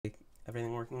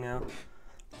everything working now?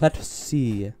 Let's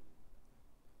see.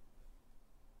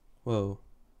 Whoa.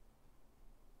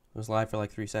 It was live for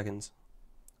like 3 seconds.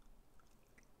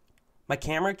 My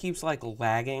camera keeps like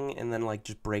lagging and then like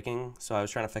just breaking, so I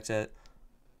was trying to fix it.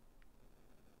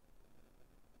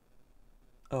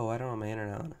 Oh, I don't know my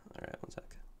internet on. Alright, 1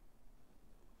 sec.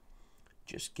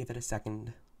 Just give it a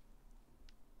second.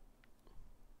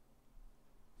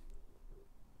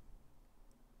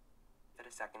 Give it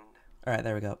a second. Alright,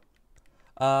 there we go.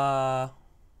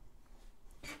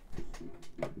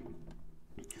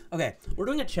 Okay, we're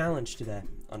doing a challenge today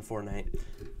on Fortnite.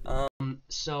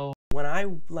 So when I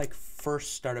like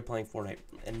first started playing Fortnite,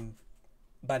 and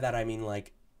by that I mean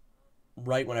like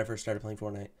right when I first started playing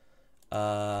Fortnite,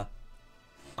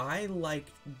 I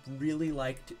really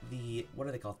liked the, what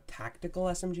are they called? Tactical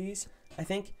SMGs, I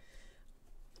think.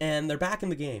 And they're back in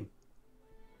the game.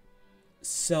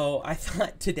 So I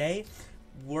thought today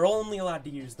we're only allowed to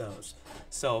use those.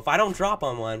 So if I don't drop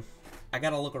on one, I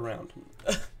gotta look around.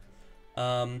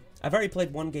 I've already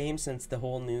played one game since the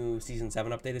whole new Season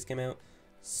 7 update has came out.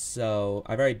 So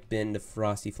I've already been to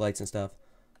Frosty Flights and stuff.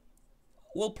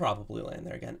 We'll probably land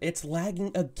there again. It's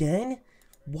lagging again?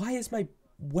 Why is my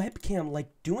webcam like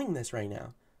doing this right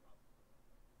now?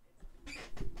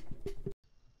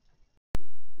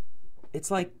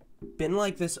 It's like been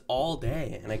like this all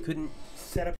day and I couldn't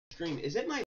set up a stream. Is it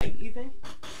my light, you think?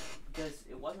 Because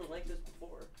it wasn't like this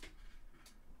before.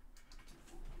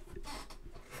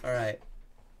 Alright.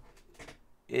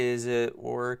 Is it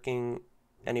working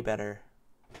any better?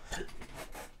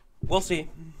 We'll see.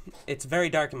 It's very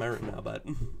dark in my room now, but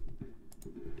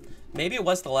maybe it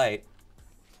was the light.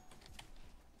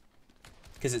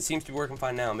 Because it seems to be working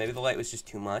fine now. Maybe the light was just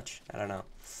too much. I don't know.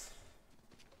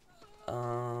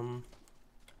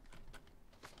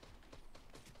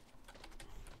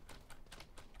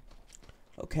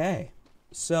 Okay.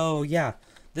 So, yeah.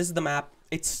 This is the map.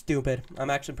 It's stupid. I'm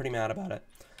actually pretty mad about it.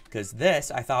 Because this,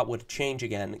 I thought, would change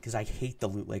again. Because I hate the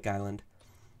Loot Lake Island.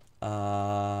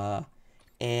 And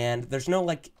there's no,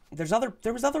 like... there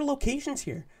was other locations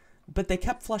here. But they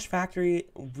kept Flush Factory,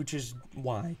 which is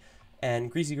why.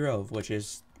 And Greasy Grove, which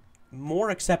is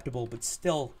more acceptable, but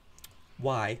still,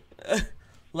 why?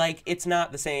 Like, it's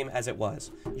not the same as it was.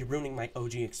 You're ruining my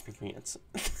OG experience.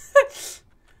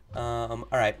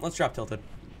 Alright, let's drop Tilted.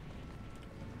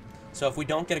 So if we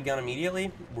don't get a gun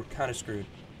immediately, we're kind of screwed.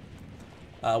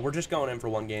 We're just going in for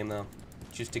one game, though.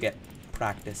 Just to get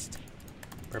practiced.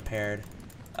 Prepared.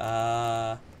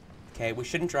 Okay, we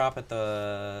shouldn't drop at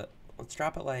the... Let's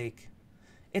drop it like...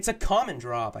 It's a common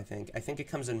drop, I think. I think it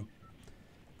comes in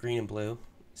green and blue.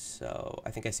 So, I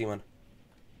think I see one.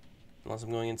 Unless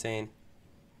I'm going insane.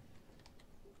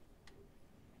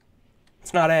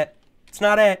 It's not it. It's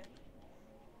not it.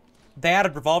 They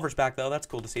added revolvers back, though. That's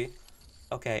cool to see.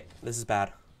 Okay, this is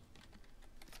bad.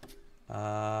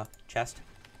 Chest.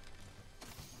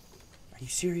 Are you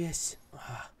serious?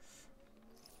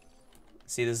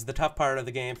 See, this is the tough part of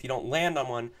the game. If you don't land on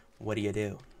one, what do you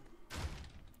do?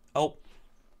 Oh.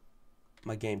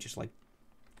 My game just, like,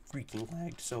 freaking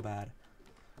lagged so bad.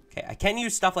 Okay, I can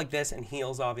use stuff like this and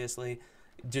heals, obviously.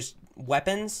 Just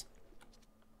weapons.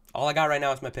 All I got right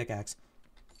now is my pickaxe.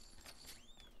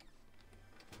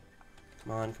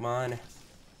 Come on, come on.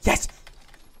 Yes!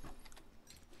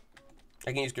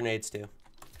 I can use grenades, too.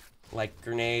 Like,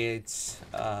 grenades,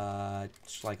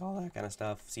 just like all that kind of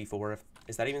stuff. C4.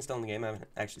 Is that even still in the game? I haven't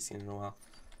actually seen it in a while.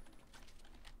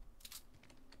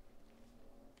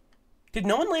 Did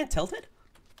no one land Tilted?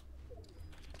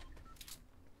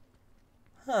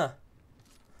 Huh.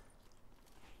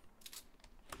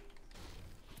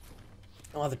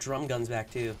 Oh, the drum gun's back,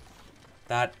 too.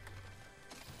 That's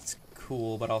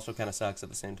cool, but also kind of sucks at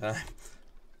the same time.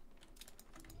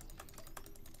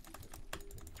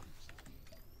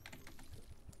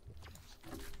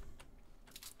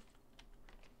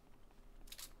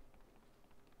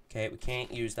 Okay, we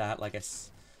can't use that, like I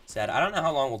said. I don't know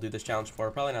how long we'll do this challenge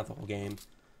for. Probably not the whole game.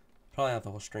 Probably not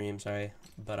the whole stream, sorry.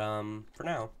 But, for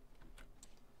now.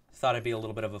 Thought it'd be a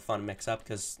little bit of a fun mix-up,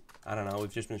 because, I don't know,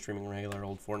 we've just been streaming regular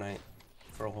old Fortnite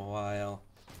for a while.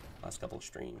 Last couple of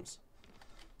streams.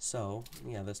 So,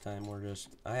 yeah, this time we're just...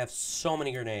 I have so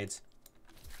many grenades.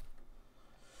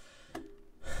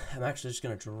 I'm actually just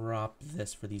going to drop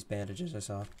this for these bandages I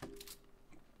saw.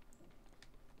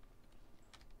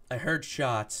 I heard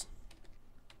shots.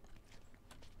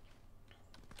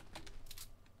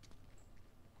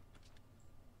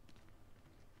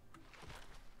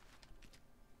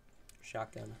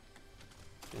 Shotgun.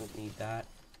 Don't need that.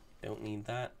 Don't need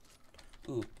that.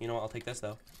 Ooh, you know what? I'll take this,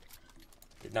 though.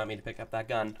 Did not mean to pick up that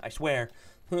gun. I swear.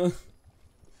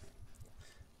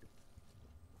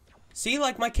 See,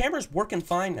 like, my camera's working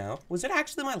fine now. Was it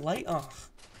actually my light? Oh,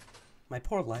 my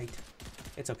poor light.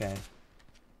 It's okay.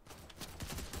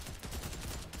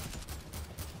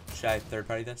 Should I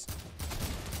third-party this?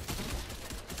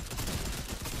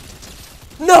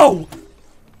 No!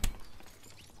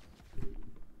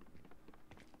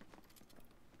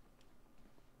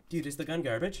 Dude, is the gun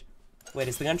garbage? Wait,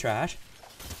 is the gun trash?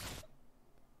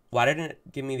 Why didn't it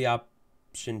give me the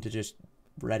option to just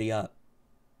ready up?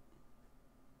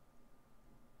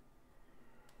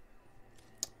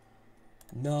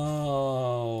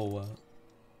 No.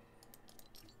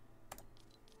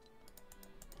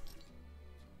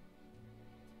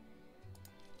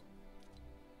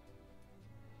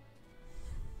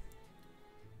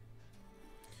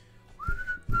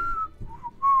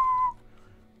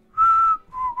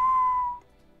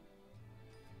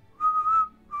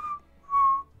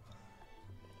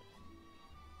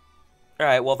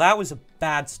 Alright, well that was a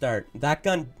bad start. That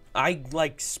gun, I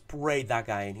like sprayed that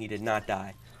guy and he did not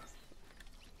die.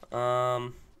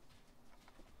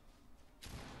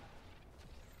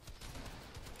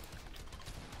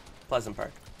 Pleasant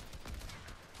Park.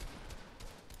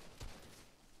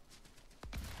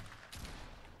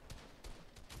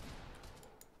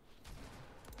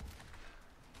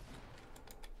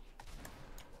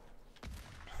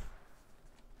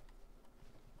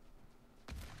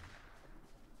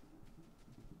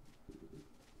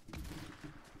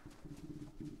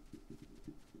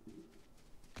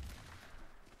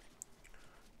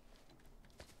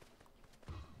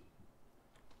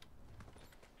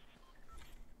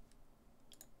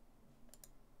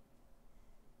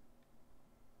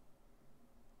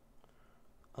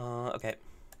 Okay.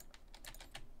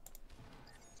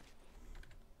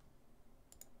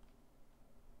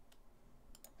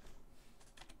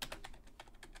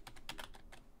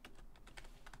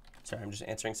 Sorry, I'm just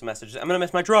answering some messages. I'm gonna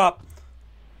miss my drop.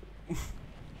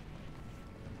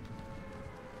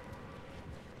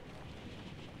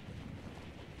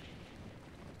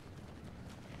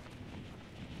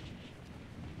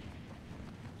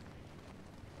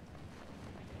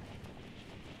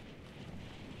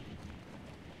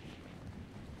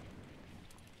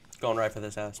 Going right for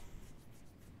this house.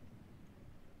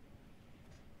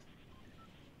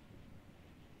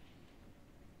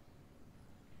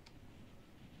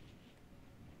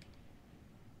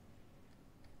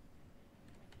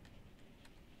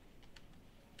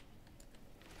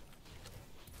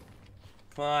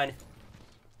 Come on.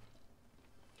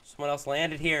 Someone else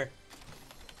landed here.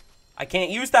 I can't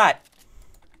use that.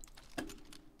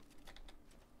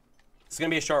 It's gonna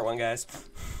be a short one, guys.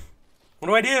 What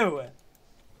do I do?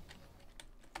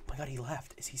 Oh my god, he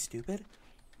left. Is he stupid?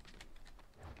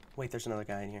 Wait, there's another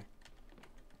guy in here.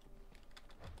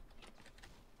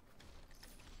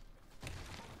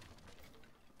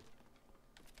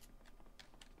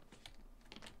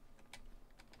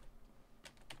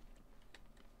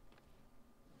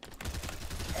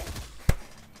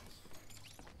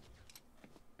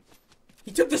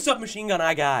 He took the submachine gun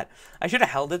I got. I should have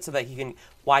held it so that he can...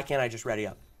 Why can't I just ready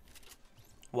up?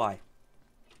 Why?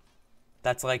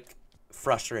 That's, like,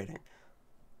 frustrating.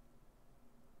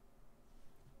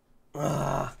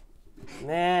 Ugh.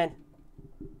 Man.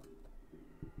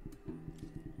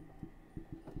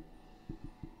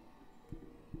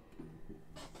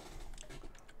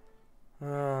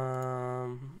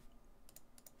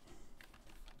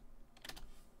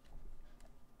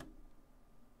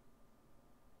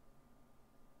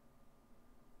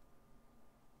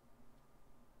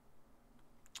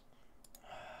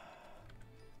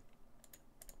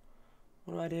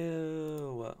 What do I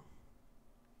do?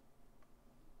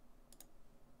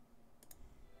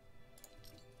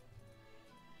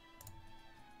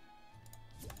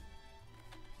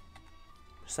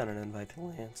 Send an invite to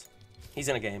Lance. He's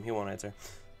in a game. He won't answer.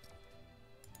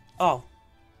 Oh.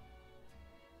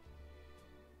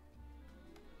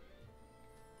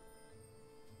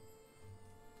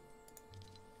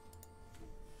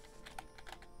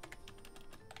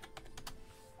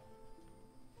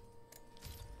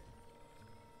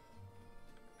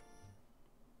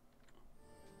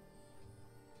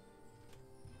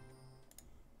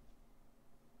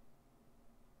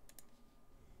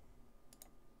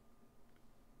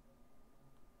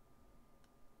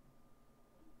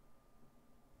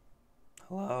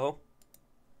 Hello?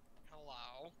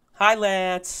 Hello? Hi,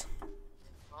 Lance.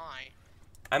 Hi.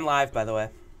 I'm live, by the way.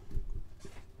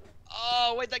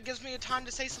 Oh, wait, that gives me a time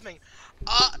to say something.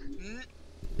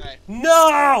 Okay.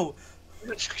 No!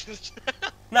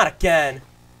 Not again.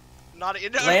 Not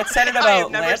Lance said it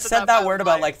about. Lance said that word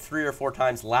about like 3 or 4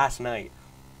 times last night.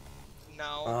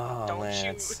 No, Oh,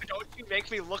 Lance. don't you make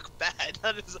me look bad.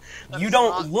 That You is don't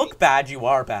not look me. bad, you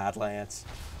are bad, Lance.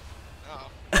 Oh.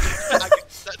 I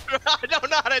don't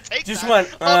know how to take Just that.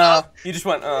 went, Oh, you just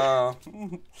went,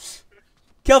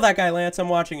 Kill that guy, Lance, I'm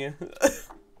watching you.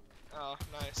 oh,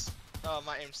 nice. Oh,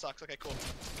 my aim sucks. Okay, cool.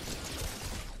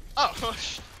 Oh,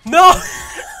 No!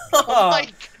 oh my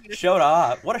goodness. Showed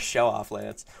off. What a show off,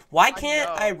 Lance. Why can't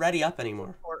know. I ready up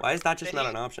anymore? Why is that just not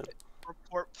an option?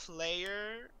 Report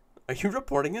player. Are you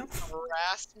reporting him?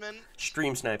 Harassment.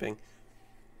 Stream sniping.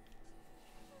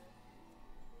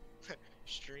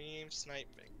 Stream sniping.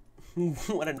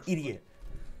 What an idiot.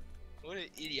 What an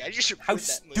idiot. I just should How put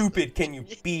that move. stupid can you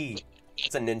be?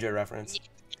 It's a ninja reference.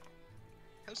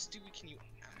 How stupid can you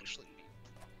actually be?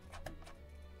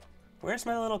 Where's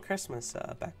my little Christmas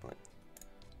backbling?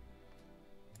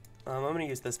 I'm gonna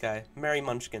use this guy. Merry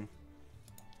Munchkin.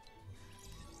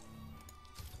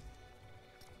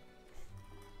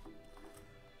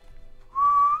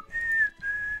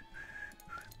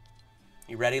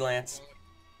 You ready, Lance?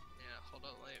 Yeah, hold on.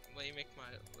 Let me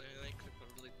click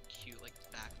a really cute like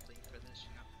back bling for this, you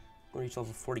know. Reach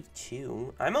level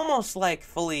 42. I'm almost like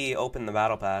fully open the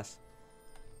battle pass.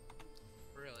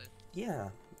 Really? Yeah.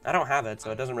 I don't have it,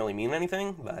 so it doesn't really mean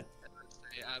anything, but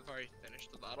Yeah, I've already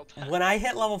finished the battle pass. when I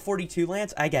hit level 42,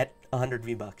 Lance, I get 100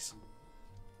 V-Bucks.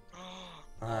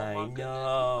 Oh I my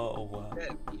know.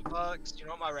 V-Bucks. You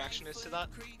know what my reaction is to that?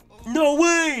 No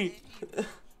way!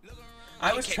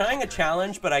 I was trying a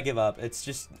challenge, but I give up. It's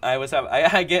just I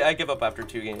give up after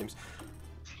 2 games.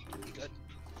 Good.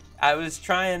 I was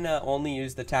trying to only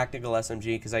use the tactical SMG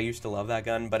because I used to love that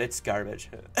gun, but it's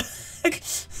garbage.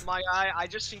 My guy, I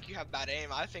just think you have bad aim.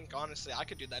 I think honestly, I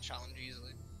could do that challenge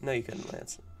easily. No, you couldn't,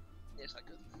 Lance. Yes, I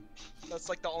could. That's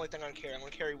like the only thing I'm carrying. I'm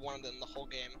gonna carry one of them the whole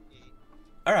game.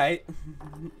 All right.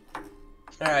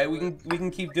 All right, we can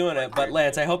keep doing it, but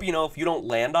Lance, I hope you know if you don't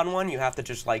land on one, you have to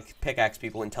just like pickaxe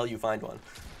people until you find one.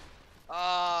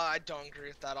 I don't agree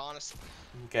with that, honestly.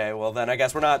 Okay, well then I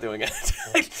guess we're not doing it.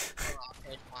 Okay,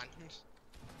 fine.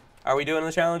 Are we doing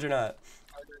the challenge or not?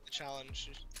 I'll do the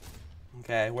challenge.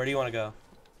 Okay, where do you want to go?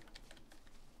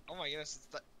 Oh my goodness,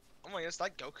 oh my goodness,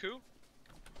 that Goku?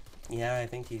 Yeah, I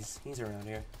think he's around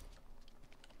here.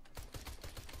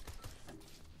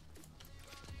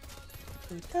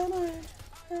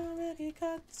 Already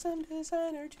got some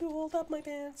designer to hold up my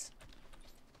pants.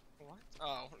 What?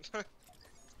 Oh.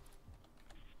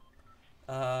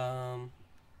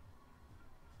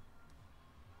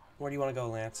 Where do you want to go,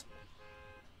 Lance?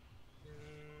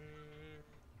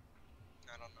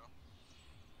 I don't know.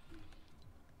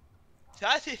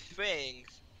 Salty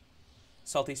Springs.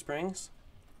 Salty Springs?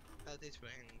 Salty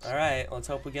Springs. Alright, let's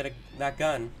hope we get that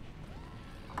gun.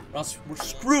 Or else we're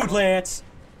screwed, Lance!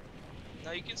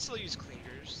 No, you can still use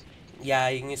clingers. Yeah,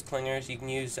 you can use clingers, you can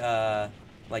use,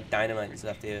 like dynamite and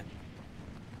stuff too.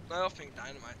 I don't think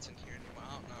dynamite's in here anymore.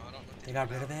 I don't know. I don't know. They got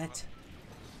rid of it?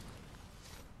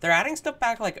 They're adding stuff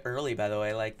back, like, early, by the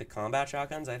way, like the combat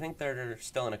shotguns. I think they're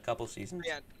still in a couple seasons.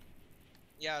 Yeah.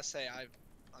 Yeah, I've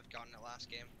gotten it last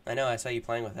game. I know, I saw you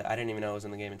playing with it. I didn't even know it was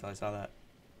in the game until I saw that.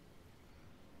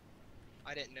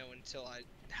 I didn't know until I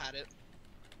had it.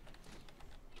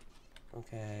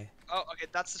 Okay. Oh, okay,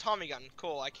 that's the Tommy gun.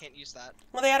 Cool, I can't use that.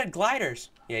 Well, they added gliders.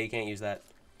 Yeah, you can't use that.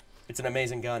 It's an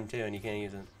amazing gun, too, and you can't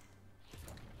use it.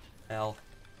 Hell.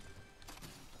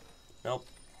 Nope.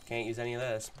 Can't use any of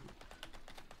this.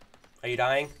 Are you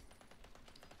dying?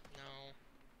 No.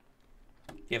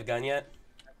 Do you have a gun yet?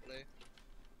 Definitely.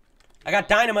 I got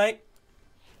dynamite!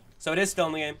 So it is still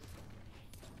in the game.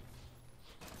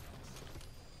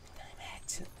 Damn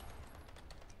it.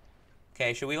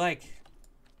 Okay, should we, like,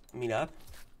 meet up?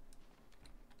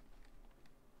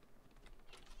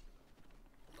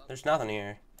 There's nothing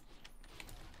here.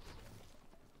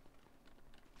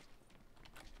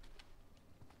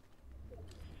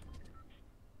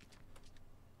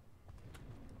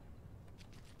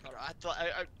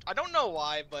 I don't know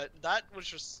why, but that was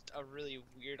just a really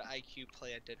weird IQ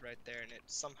play I did right there, and it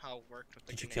somehow worked with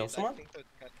the Did you grenades. kill someone? I think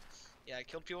yeah, I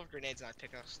killed people with grenades and I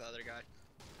picked up the other guy.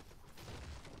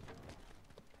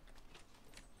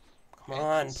 Come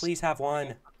on, please have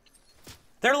one.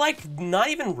 They're like not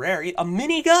even rare. A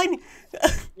minigun?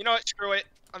 You know what? Screw it.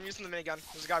 I'm using the minigun.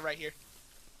 There's a guy right here.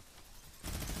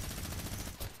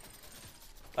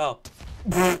 Oh.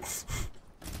 This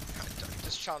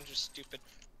challenge is stupid.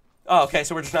 Oh, okay,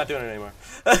 so we're just not doing it anymore.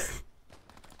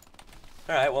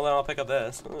 Alright, well then I'll pick up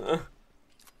this.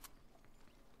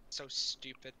 So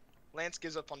stupid. Lance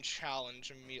gives up on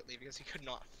challenge immediately because he could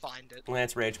not find it.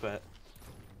 Lance rage quit.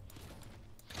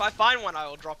 If I find one, I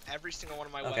will drop every single one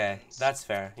of my Okay, weapons. that's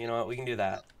fair. You know what? We can do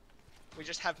that. We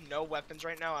just have no weapons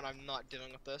right now, and I'm not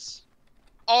dealing with this.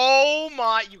 Oh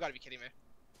my! You gotta be kidding me.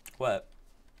 What?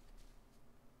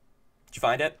 Did you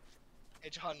find it? Hey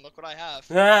John, look what I have.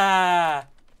 Ah!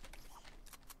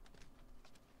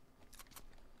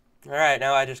 Alright,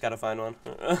 now I just gotta find one.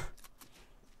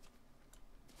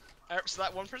 So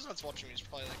that one person that's watching me is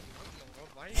probably like, what in the world?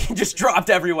 Why are you You just dropped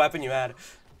every weapon you had.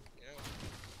 Yeah.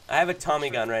 I have a Tommy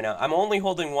gun right now. I'm only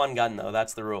holding one gun, though.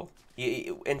 That's the rule.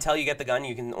 Until you get the gun,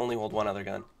 you can only hold one other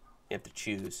gun. You have to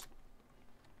choose.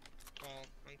 Well,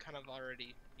 I'm kind of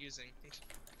already using.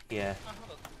 Yeah. I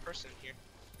have a person here.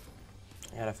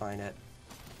 I gotta find it.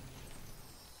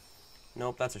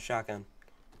 Nope, that's a shotgun.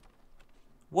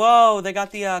 Whoa, they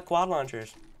got the quad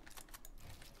launchers.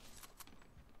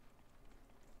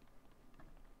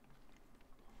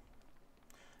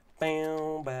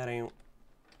 Bam, bam. Oh,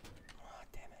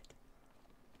 damn it.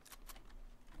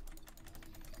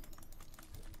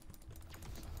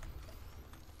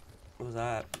 What was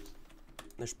that?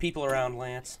 There's people around,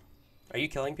 Lance. Are you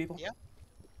killing people? Yeah.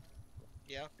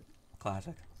 Yeah.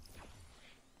 Classic.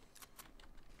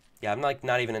 Yeah, I'm like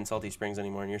not even in Salty Springs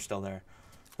anymore, and you're still there.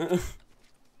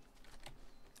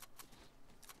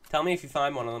 Tell me if you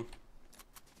find one of them.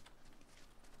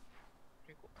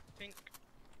 I think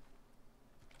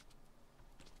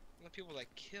the people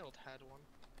that killed had one.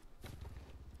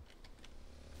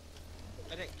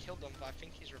 I didn't kill them, but I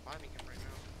think he's reviving him right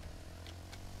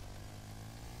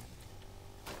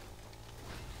now.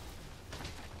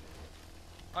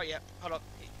 Oh yeah, hold up.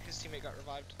 His teammate got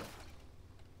revived.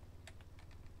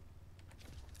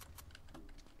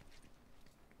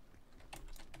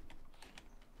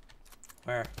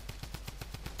 Where?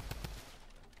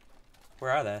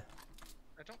 Where are they?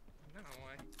 I don't know.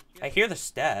 I hear the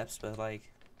steps, but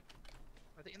like...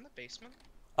 Are they in the basement?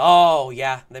 Oh,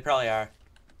 yeah, they probably are.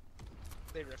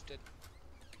 They rifted.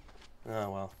 Oh,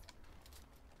 well.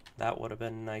 That would have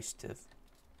been nice to...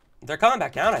 They're coming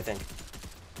back down, I think.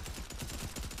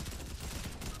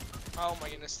 Oh my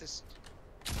goodness, this...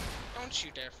 Don't you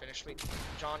dare finish me.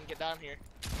 John, get down here.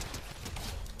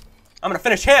 I'm gonna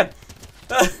finish him!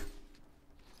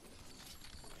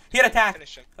 He had attack!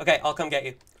 Finish him. Okay, I'll come get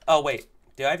you. Oh, wait.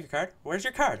 Do I have your card? Where's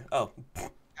your card? Oh. I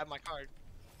have my card.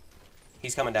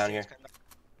 He's coming down here.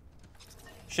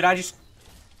 Should I just...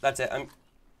 That's it.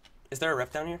 Is there a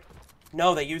rift down here?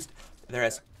 No, they used... There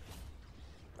is.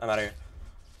 I'm out of here.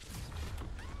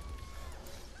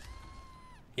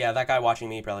 Yeah, that guy watching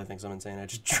me probably thinks I'm insane. I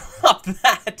just dropped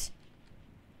that.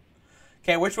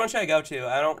 Okay, which one should I go to?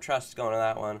 I don't trust going to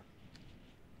that one.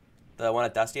 The one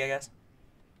at Dusty, I guess?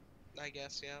 I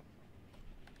guess, yeah.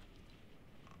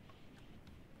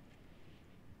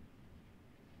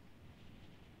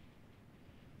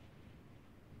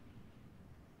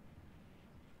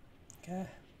 Okay.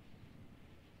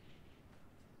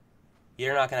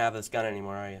 You're not gonna have this gun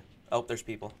anymore, are you? Oh, there's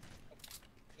people.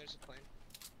 There's a plane.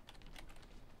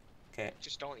 Okay.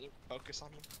 Just don't even focus on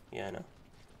them. Yeah, I know.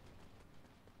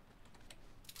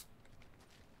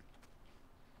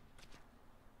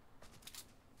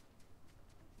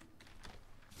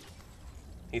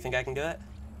 You think I can do it?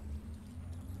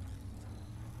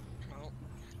 Well,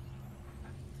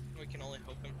 we can only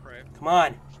hope and pray. Come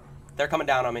on. They're coming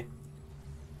down on me.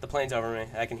 The plane's over me.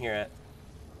 I can hear it.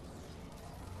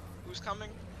 Who's coming?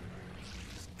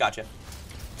 Gotcha.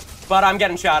 But I'm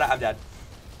getting shot at. I'm dead.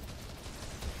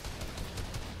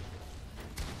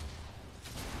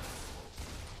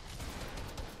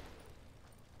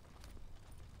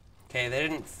 Okay, they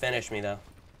didn't finish me, though.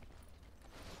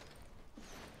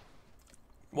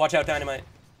 Watch out, dynamite.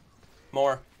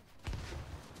 More.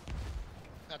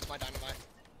 That's my dynamite.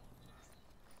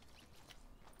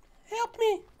 Help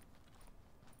me.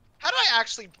 How do I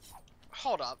actually...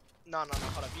 Hold up. No,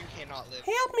 hold up. You cannot live.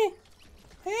 Help me.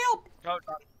 Help. No,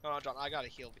 John. No, John. I gotta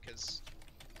heal because...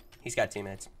 He's got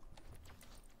teammates.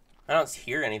 I don't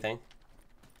hear anything.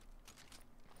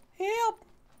 Help.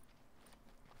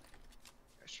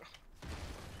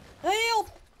 Help.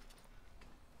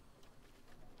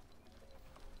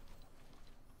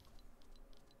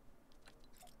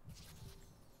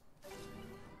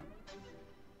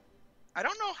 I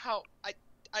don't know how... I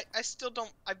still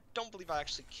don't... I don't believe I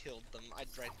actually killed them.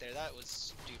 Right there. That was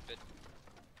stupid.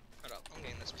 Hold up. I'm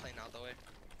getting this plane out of the way.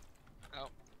 Oh.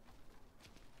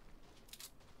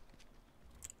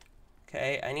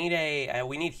 Okay, I need a...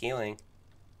 we need healing.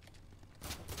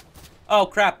 Oh,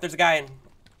 crap. There's a guy in...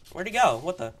 Where'd he go?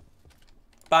 What the...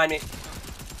 Behind me.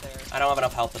 There. I don't have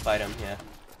enough health to fight him, yeah.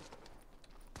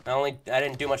 I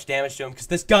didn't do much damage to him because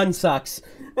this gun sucks.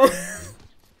 I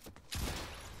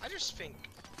just think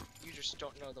you just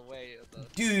don't know the way of the...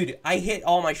 Dude, I hit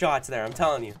all my shots there, I'm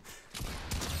telling you.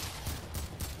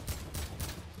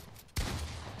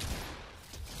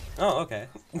 Oh, okay.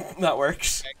 That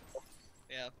works. Okay, cool.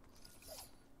 Yeah.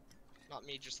 Not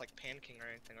me just like panicking or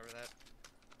anything over that.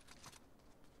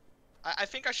 I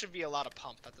think I should be allowed to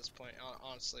pump at this point,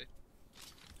 honestly.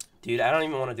 Dude, I don't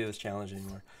even want to do this challenge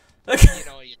anymore. You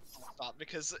know, you stop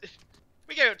because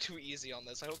we get too easy on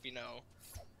this. I hope you know.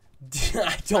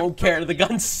 I don't care. The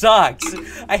gun sucks.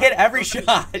 I hit every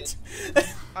shot.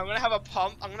 I'm gonna have a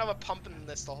pump. I'm gonna have a pump in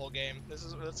this the whole game. This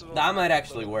is That might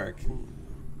actually work.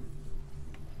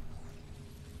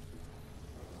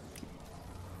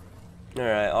 All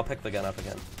right, I'll pick the gun up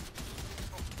again.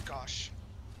 Oh gosh.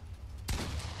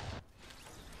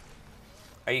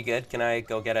 Are you good? Can I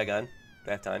go get a gun? Do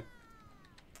I have time?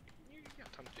 You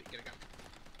got time to get a gun.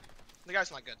 The guy's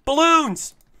not good.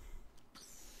 Balloons!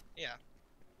 Yeah.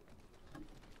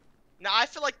 Now I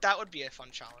feel like that would be a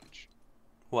fun challenge.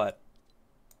 What?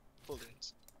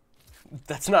 Balloons.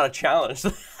 That's not a challenge.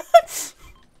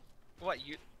 What,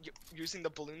 you using the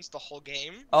balloons the whole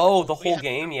game? Oh, the whole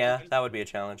game? Yeah, that would be a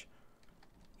challenge.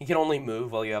 You can only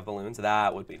move while you have balloons.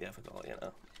 That would be difficult, you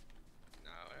know.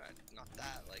 No, not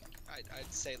that. Like,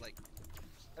 I'd say like,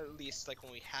 at least like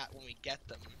when we get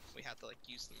them, we have to like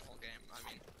use them the whole game. I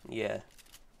mean. Yeah.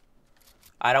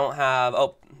 I don't have.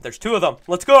 Oh, there's 2 of them.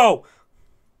 Let's go.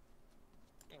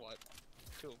 What?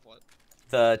 2 of what?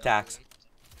 The attacks.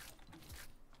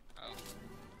 Oh.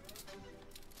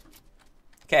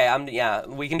 Okay, yeah,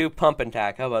 we can do pump and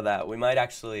tack. How about that? We might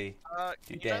actually do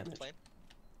Can you drive the damage. plane?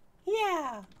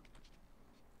 Yeah.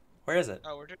 Where is it?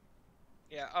 Oh, we're doing.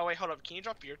 Yeah. Oh wait, hold up. Can you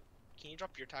drop your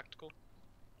tactical?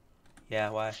 Yeah,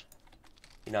 why?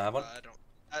 You know, I have one? I don't.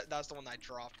 That was the one that I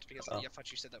dropped because I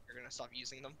thought you said that we are gonna stop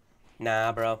using them.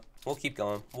 Nah, bro. We'll keep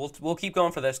going. We'll keep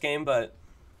going for this game, but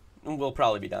we'll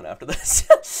probably be done after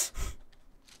this.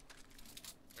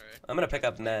 Alright. I'm gonna pick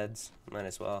up meds. Might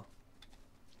as well.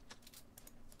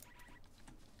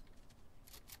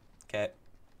 Okay.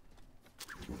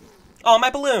 Oh,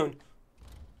 my balloon!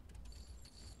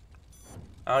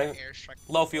 I don't even... Airstrike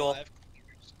Low fuel. 5.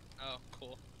 Oh,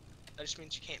 cool. That just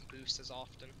means you can't boost as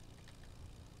often.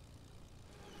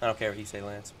 I don't care what you say,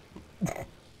 Lance. Okay.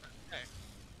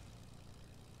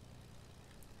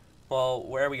 Well,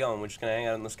 where are we going? We're just gonna hang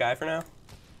out in the sky for now?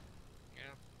 Yeah,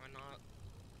 why not?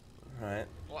 Alright.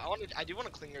 Well, I do want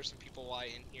to clear some people while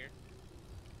in here.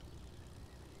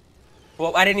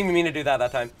 Well, I didn't even mean to do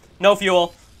that time. No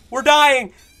fuel. We're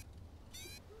dying!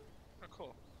 Oh,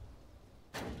 cool.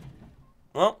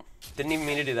 Well, didn't even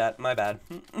mean to do that. My bad.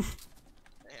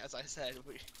 As I said,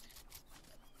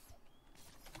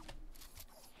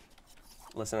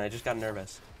 Listen, I just got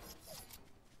nervous.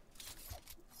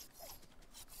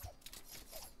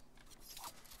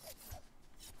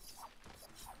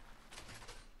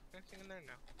 anything in there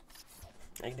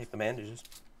now? I can take the bandages.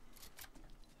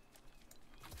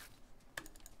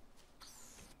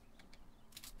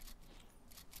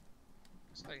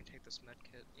 So I can take this med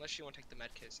kit. Unless you want to take the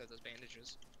med kit instead of those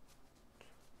bandages.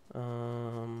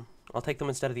 I'll take them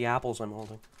instead of the apples I'm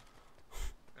holding.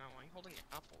 Oh, why are you holding your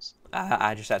apples?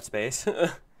 I just had space.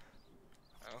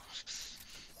 Oh.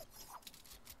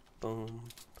 Boom.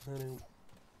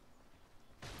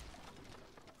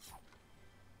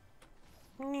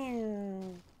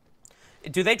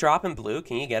 Do they drop in blue?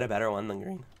 Can you get a better one than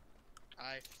green?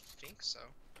 I think so.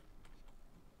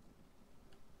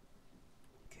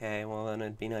 Okay, well then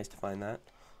it'd be nice to find that.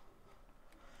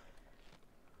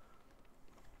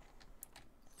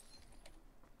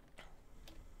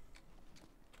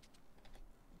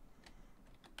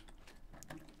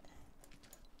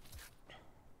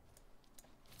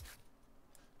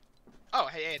 Oh,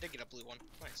 hey, I did get a blue one.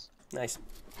 Nice. Nice.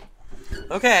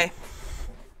 Okay.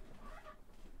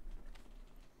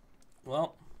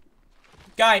 Well,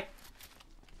 guy.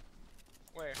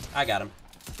 Where? I got him.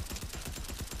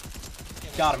 Yeah,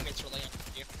 my Got him. teammates were laying up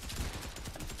with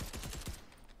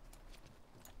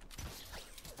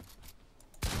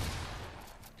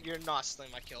you. You're not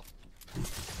stealing my kill.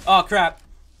 Oh crap.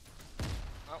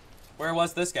 Oh. Where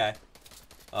was this guy?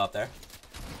 Oh, up there.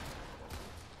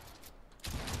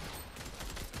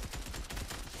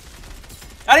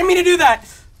 I didn't mean to do that.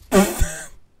 You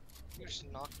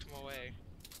just knocked him away.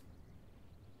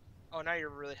 Oh, now you're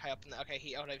really high up in the. Okay,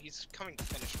 he's coming to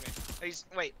finish me.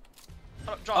 Oh, wait.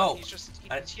 Oh, John, Oh, he's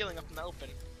I- healing up in the open.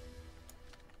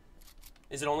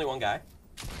 Is it only one guy?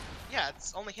 Yeah,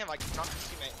 it's only him. I knocked his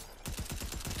teammate.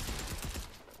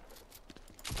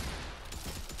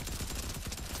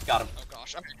 Got him. Oh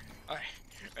gosh. Okay. Alright.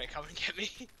 Alright, come and get me.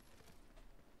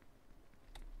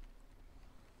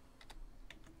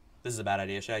 This is a bad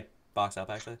idea. Should I box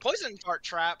up actually? Poison dart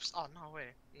traps. Oh no way.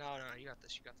 No, you got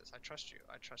this. You got this. I trust you.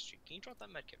 I trust you. Can you drop that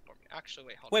medkit for me? Actually,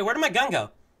 wait. Hold Wait, on. where did my gun go?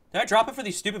 Did I drop it for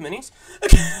these stupid minis?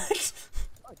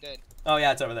 I did. Oh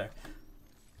yeah, it's over there.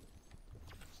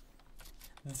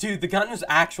 Dude, the gun is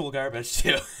actual garbage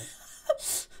too.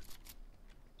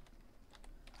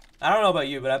 I don't know about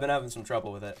you, but I've been having some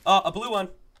trouble with it. Oh, a blue one.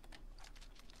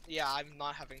 Yeah, I'm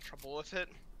not having trouble with it.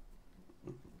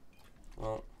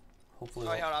 Well, hopefully.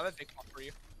 Oh, yeah, I have a big one for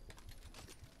you.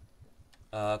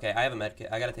 Okay, I have a med kit.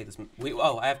 I gotta take this.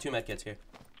 Oh, I have 2 med kits here.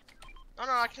 No,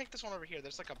 I can take this one over here.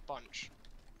 There's like a bunch.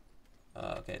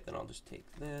 Okay, then I'll just take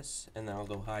this, and then I'll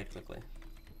go hide quickly.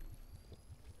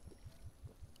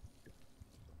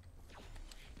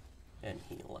 And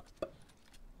heal up.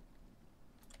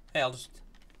 Hey, I'll just...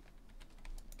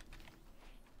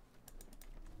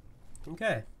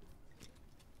 Okay.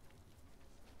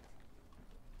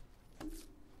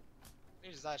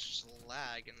 That's just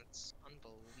lag, and it's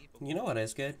unbelievable. You know what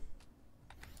is good?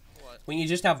 What? When you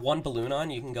just have one balloon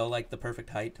on, you can go, like, the perfect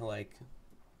height to, like,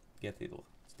 get people.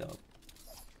 It's dope.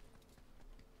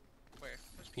 Where?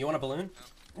 You want a balloon?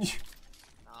 No.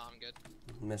 Nah, I'm good.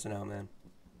 I'm missing out, man.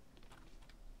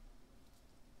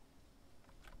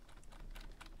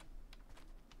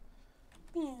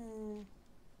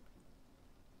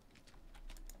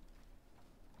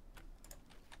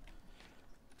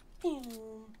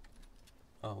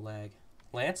 Oh, lag.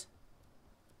 Lance?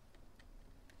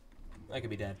 I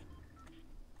could be dead.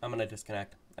 I'm gonna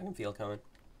disconnect. I can feel it coming.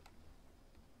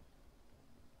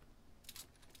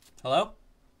 Hello?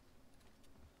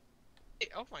 Hey,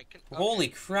 oh my god. Okay. Holy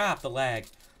crap, the lag.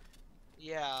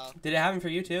 Yeah. Did it happen for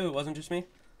you too? It wasn't just me?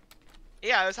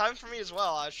 Yeah, it was happening for me as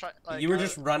well. I was trying. Like, you were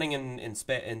just running in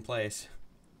place.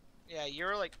 Yeah, you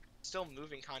were like still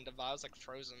moving kind of, but I was like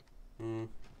frozen. Hmm.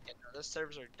 Yeah, no, the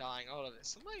servers are dying. Oh, is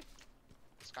somebody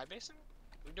sky basing?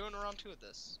 We're doing round 2 of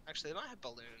this. Actually, they might have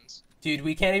balloons. Dude,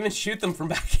 we can't even shoot them from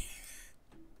back here.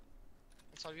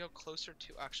 So I'll go closer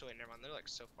to. Actually, wait, never mind. They're like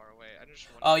so far away. I just.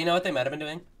 Oh, you know what they might have been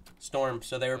doing? Storm.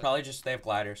 So they were probably just. They have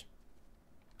gliders.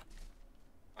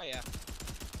 Oh yeah.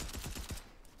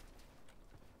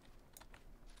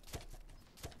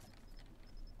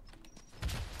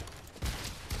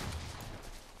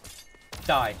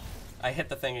 Die. I hit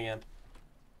the thing again.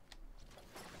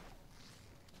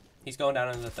 He's going down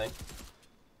into the thing.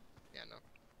 Yeah, no.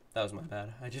 That was my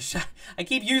bad. I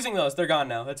keep using those. They're gone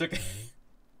now. It's okay.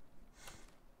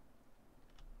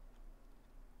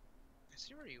 I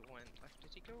see where he went. Like,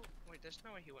 did he go? Wait, there's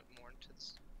no way he went more into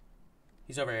this.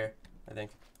 He's over here, I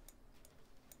think.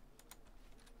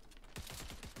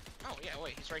 Oh yeah,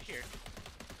 wait, he's right here.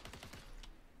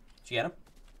 Did you get him?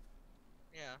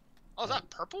 Yeah. Oh, is that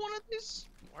purple one of these?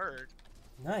 Word.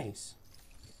 Nice.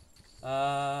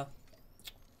 Right.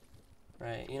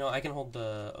 You know, I can hold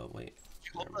the. Oh wait.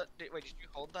 Did you hold wait, did you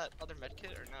hold that other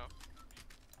medkit or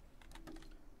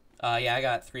no? Yeah, I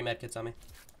got 3 medkits on me,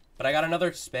 but I got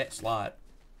another slot.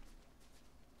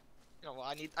 No, well,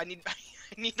 I need I need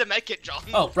the medkit, John.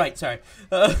 Oh, right. Sorry.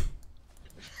 I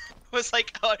was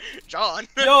like, John.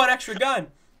 Yo, an extra gun.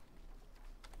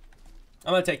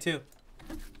 I'm gonna take 2.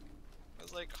 I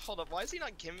was like, hold up, why is he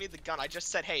not giving me the gun? I just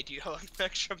said, hey, do you have an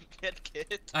extra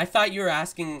medkit? I thought you were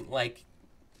asking like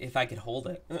if I could hold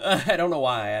it. I don't know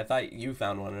why. I thought you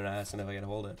found one and I asked if I could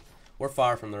hold it. We're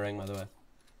far from the ring, by the way.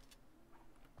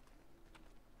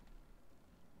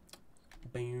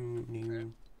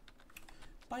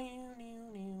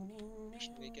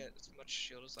 Just need to get as much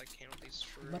shield as I can with these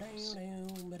shrooms.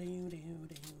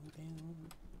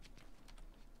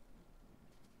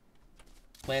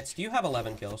 Lance, do you have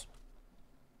 11 kills?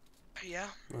 Yeah.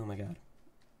 Oh my god.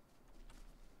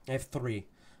 I have 3.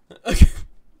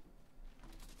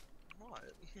 What?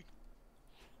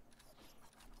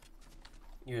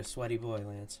 You're a sweaty boy,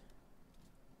 Lance.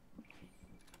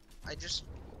 I just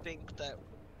think that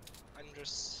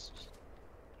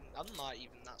I'm not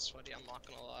even that sweaty, I'm not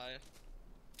gonna lie.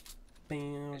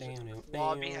 It's just the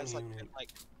lobby has like been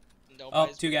like oh,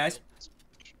 2 guys.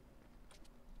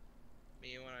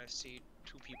 Me when I see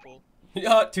 2 people.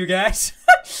 Oh, 2 guys.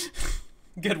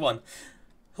 Good one.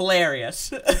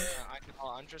 Hilarious.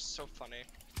 I'm just so funny.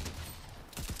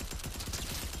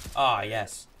 Ah,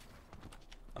 yes.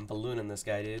 I'm ballooning this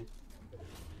guy, dude.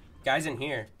 Guy's in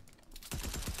here.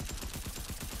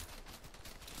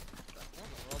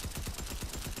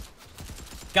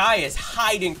 Guy is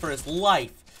hiding for his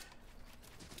life.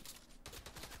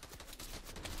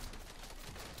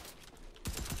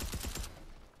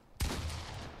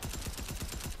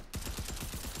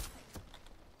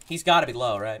 He's got to be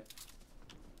low, right?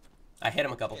 I hit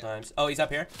him a couple times. Oh, he's up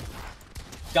here.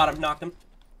 Got him, knocked him.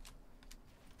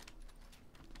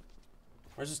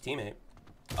 Where's his teammate?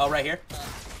 Oh, right here.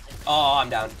 Oh, I'm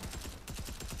down.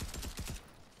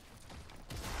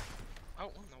 Oh,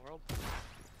 what in the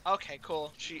Okay,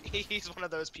 cool. He's one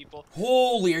of those people.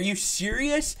 Holy, are you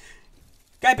serious?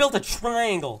 Guy built a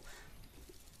triangle.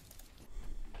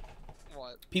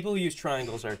 What? People who use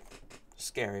triangles are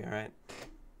scary, alright?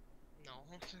 No.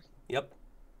 Yep.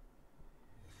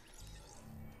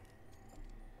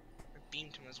 I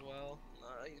beamed him as well.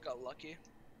 He got lucky.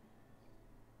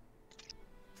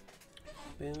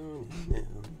 Do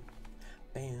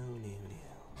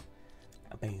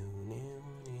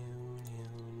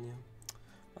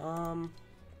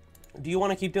you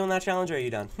want to keep doing that challenge, or are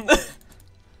you done? No,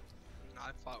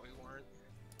 I thought we weren't.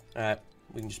 Alright,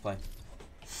 we can just play.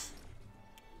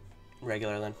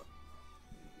 Regular then.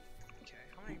 Okay,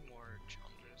 how many more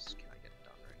challenges can I get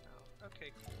done right now?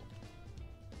 Okay, cool.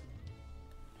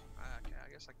 Okay, I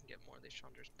guess I can get more of these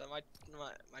challenges.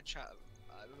 My chat.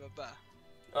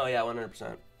 Oh yeah,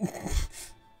 100%.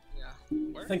 Yeah.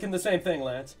 Where? Thinking the same thing,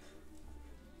 Lance.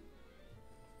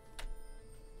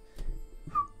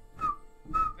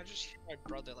 I just hear my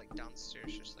brother like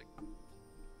downstairs just like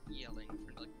yelling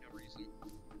for like no reason.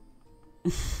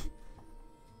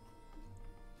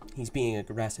 He's being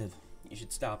aggressive. You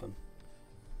should stop him.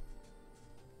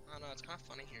 I don't know, it's kind of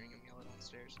funny hearing him yell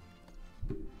downstairs.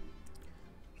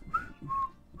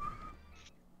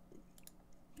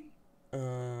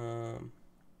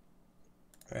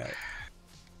 Right.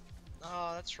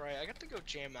 Oh, that's right. I got to go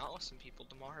jam out with some people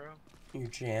tomorrow. You're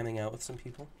jamming out with some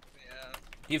people? Yeah.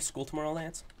 Do you have school tomorrow,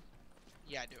 Lance?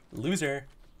 Yeah, I do. Loser.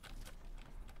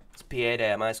 It's PA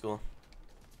day at my school.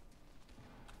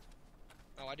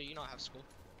 Oh, why do you not have school?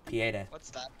 PA day. What's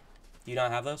that? Do you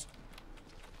not have those?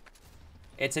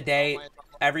 It's a day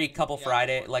every couple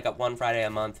Friday, like one Friday a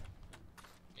month.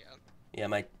 Yeah.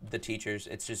 Yeah, the teachers.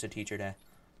 It's just a teacher day.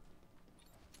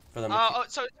 For them. Oh,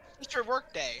 so teacher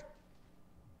work day.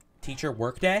 Teacher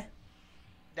work day?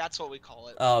 That's what we call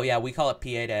it. Oh yeah, we call it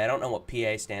PA day. I don't know what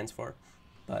PA stands for,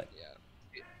 but yeah.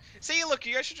 See, look,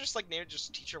 you guys should just like name it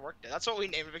just teacher work day. That's what we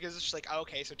name it because it's just like, oh,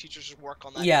 okay, so teachers just work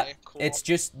on that day. Cool. It's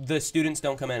just the students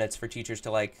don't come in. It's for teachers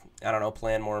to like, I don't know,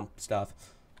 plan more stuff.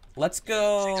 Let's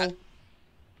go.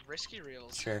 Risky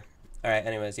reels. Sure. All right.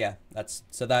 Anyways, yeah, that's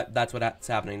what's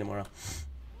happening tomorrow.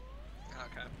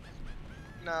 Okay.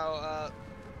 No,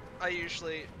 I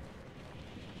usually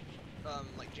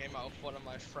like jam out with one of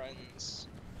my friends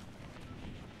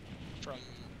from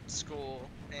school,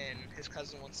 and his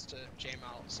cousin wants to jam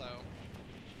out, so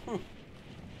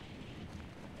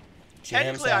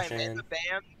technically I'm in the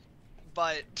band,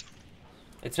 but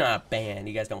it's not a band.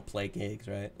 You guys don't play gigs,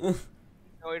 right? no,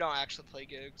 we don't actually play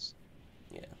gigs.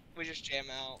 Yeah. We just jam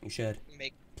out. You should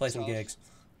make play some gigs.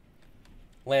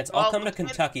 Lance, I'll come to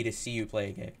Kentucky to see you play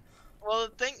a gig. Well,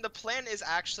 the plan is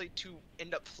actually to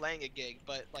end up playing a gig,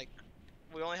 but like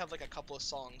we only have like a couple of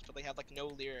songs, but they have like no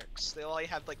lyrics. They only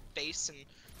have like bass and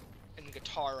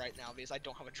guitar right now because I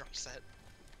don't have a drum set.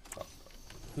 Oh.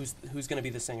 Who's gonna be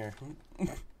the singer?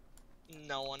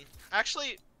 No one.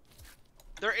 Actually,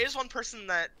 there is one person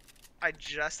that I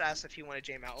just asked if he wanted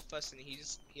to jam out with us, and he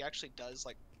actually does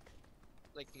like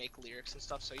make lyrics and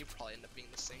stuff, so he'd probably end up being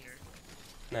the singer.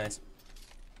 Nice.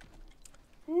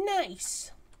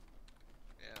 Nice.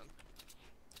 Yeah.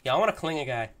 Yeah, I want to cling a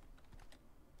guy.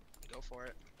 Go for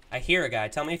it. I hear a guy.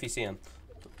 Tell me if you see him.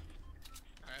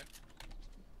 Alright.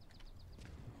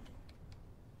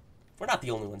 We're not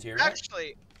the only ones here, right?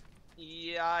 Actually,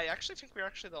 yeah, I actually think we're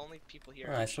actually the only people here.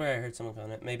 Oh, I swear I heard someone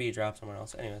on it. Maybe he dropped somewhere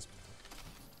else. Anyways.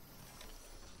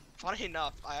 Funny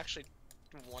enough, I actually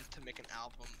want to make an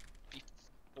album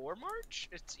before March.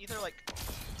 It's either like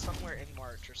somewhere in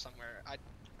March or somewhere.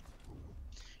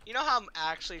 You know how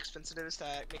actually expensive it is to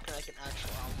make like an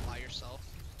actual album by yourself?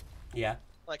 Yeah.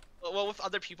 Like, well, with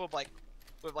other people, with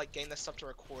getting this stuff to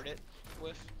record it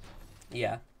with.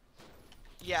 Yeah.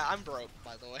 Yeah, I'm broke,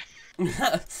 by the way.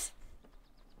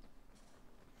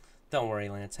 Don't worry,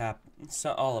 Lance.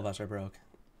 All of us are broke.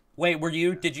 Wait,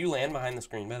 did you land behind the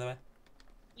screen, by the way?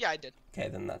 Yeah, I did. Okay,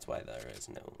 then that's why there's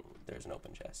an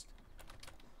open chest.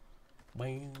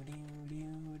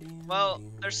 Well,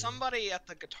 there's somebody at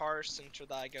the guitar center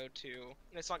that I go to.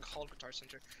 It's not called Guitar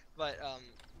Center, but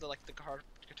the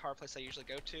guitar place I usually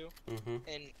go to. Mm-hmm.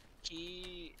 And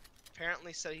he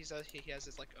apparently said he has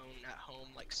his like own at-home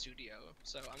like studio.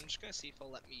 So I'm just gonna see if he'll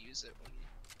let me use it when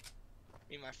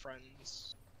me and my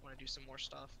friends want to do some more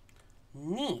stuff.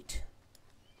 Neat.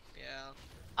 Yeah.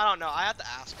 I don't know. I have to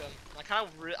ask him. I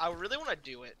really want to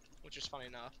do it, which is funny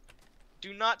enough.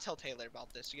 Do not tell Taylor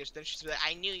about this because then she's like,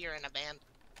 I knew you're in a band.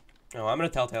 No, I'm gonna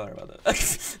tell Taylor about it.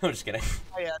 I'm just kidding.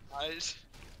 Oh yeah, nice.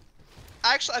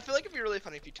 Actually, I feel like it'd be really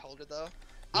funny if you told her though.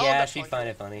 Yeah, she'd find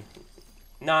it funny.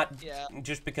 Not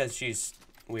just because she's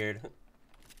weird.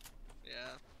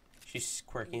 Yeah. She's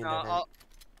quirky and different.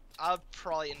 I'll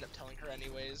probably end up telling her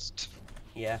anyways.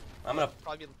 Yeah, I'm gonna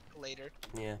probably later.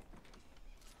 Yeah.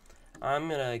 I'm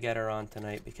gonna get her on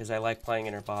tonight because I like playing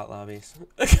in her bot lobbies.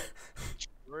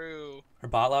 True. Her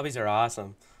bot lobbies are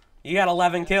awesome. You got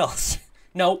 11 kills.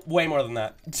 No, way more than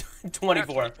that. 24.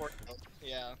 24 kills.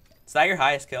 Yeah. Is that your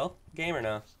highest kill game or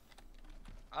no?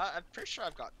 I'm pretty sure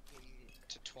I've got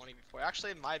to 20 before.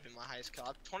 Actually, it might have been my highest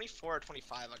kill. 24 or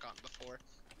 25 I got before.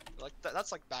 Like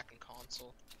that's like back in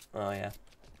console. Oh yeah.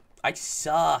 I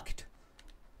sucked.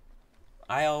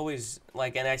 I always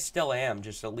like, and I still am.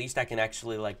 Just at least I can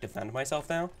actually like defend myself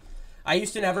now. I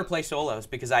used to never play solos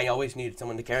because I always needed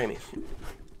someone to carry me.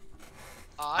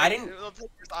 I didn't.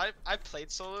 I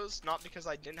played solos not because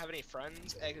I didn't have any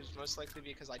friends. It was most likely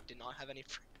because I did not have any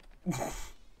friends.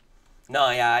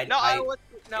 No, yeah, I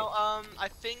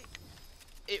think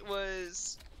it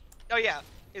was. Oh yeah,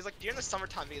 it was like during the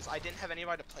summertime because I didn't have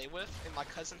anybody to play with, and my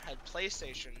cousin had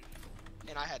PlayStation,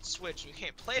 and I had Switch. And you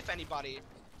can't play with anybody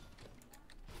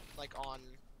like on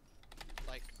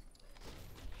like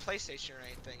PlayStation or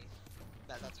anything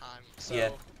at that time. So yeah.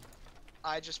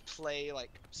 I just play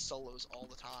like solos all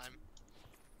the time.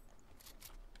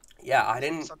 Yeah,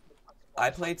 I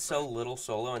played so little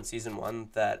solo in season 1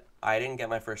 that I didn't get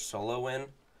my first solo win,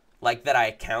 like that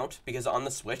I count, because on the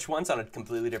Switch once on a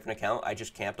completely different account, I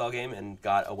just camped all game and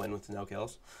got a win with no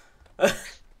kills.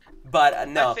 But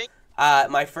no,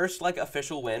 my first like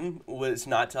official win was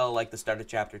not till like the start of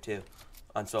chapter 2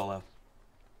 on solo.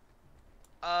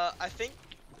 I think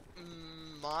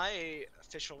my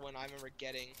official win I remember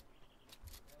getting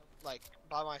like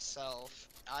by myself.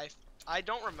 I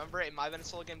don't remember it. It might have been a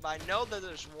solo game, but I know that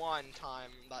there's one time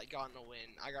that I got in a win.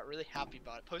 I got really happy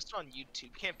about it. Posted on YouTube. You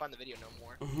can't find the video no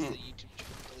more. The YouTube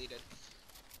got deleted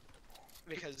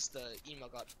because the email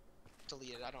got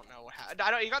deleted. I don't know what happened.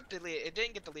 It got deleted. It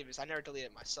didn't get deleted because I never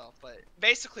deleted it myself. But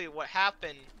basically, what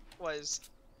happened was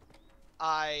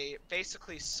I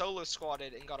basically solo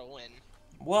squatted and got a win.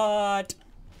 What?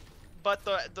 But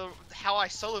the how I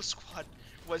solo squad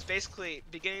was basically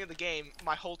beginning of the game,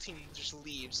 my whole team just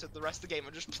leaves, so the rest of the game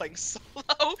I'm just playing solo.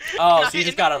 Oh, so you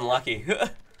just got unlucky.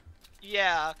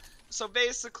 Yeah. So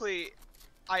basically,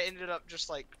 I ended up just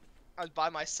like I was by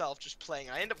myself just playing.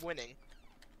 I ended up winning,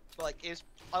 but like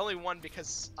I only won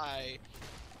because I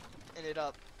ended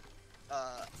up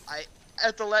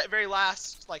at the very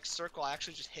last like circle I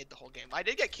actually just hid the whole game. I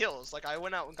did get kills. Like I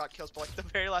went out and got kills, but like the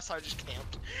very last time I just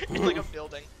camped in like a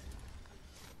building.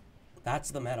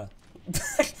 That's the meta.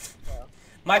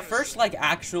 My first like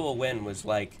actual win was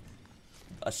like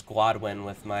a squad win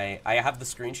with my. I have the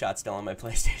screenshot still on my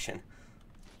PlayStation.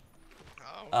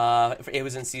 Oh. It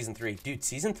was in season 3, dude.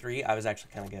 Season 3, I was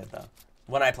actually kind of good though.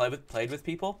 When I played with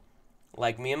people,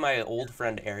 like me and my old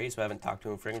friend Aries, who I haven't talked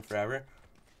to in friggin' forever,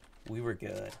 we were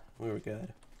good. We were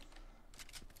good.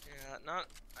 Yeah, not.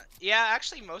 Yeah,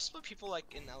 actually, most of the people like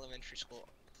in elementary school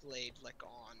played like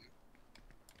on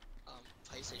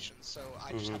PlayStation, so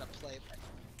I just had to play.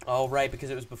 Oh right, because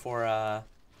it was before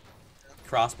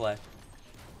crossplay.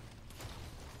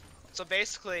 So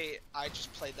basically, I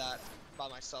just played that by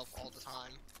myself all the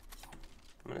time.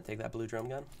 I'm gonna take that blue drum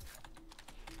gun.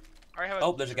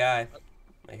 Oh, there's a guy.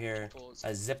 I hear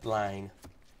a zip line.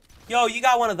 Yo, you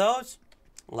got one of those?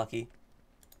 Lucky.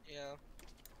 Yeah.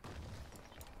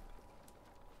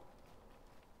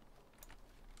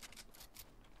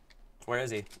 Where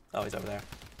is he? Oh, he's over there.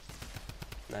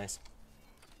 Nice.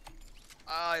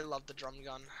 I love the drum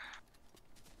gun.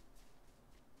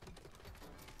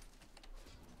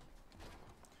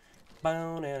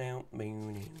 I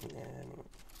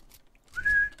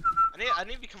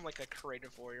need to become like a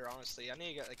creative warrior, honestly. I need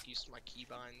to get like used to my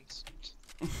keybinds.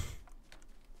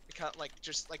 Because like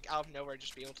just like out of nowhere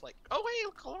just be able to like, oh wait,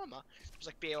 look, llama. Just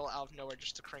like be able out of nowhere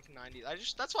just to crank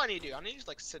 90s. That's what I need to do. I need to just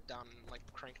like sit down and like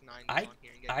crank 90s on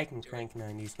here and get I can crank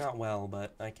 90s, not well,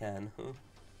 but I can. Well,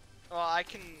 I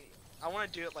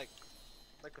want to do it like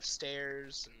with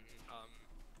stairs and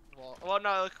well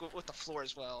no, like with the floor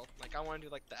as well. Like I want to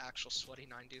do like the actual sweaty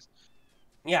 90s.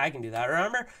 Yeah, I can do that.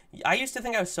 Remember, I used to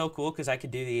think I was so cool because I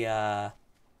could do the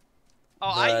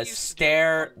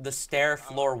stair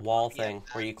floor wall thing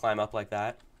where you climb up like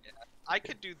that. Yeah, I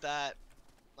could do that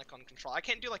like on control. I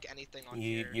can't do like anything on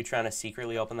here. You trying to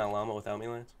secretly open that llama without me,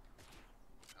 Lance?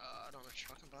 I don't know what you're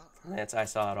talking about. Lance, I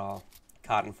saw it all.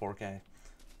 Caught in 4K.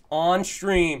 On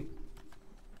stream.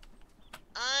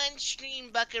 On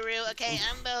stream, Buckaroo. Okay,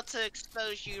 I'm about to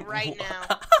expose you right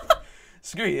now.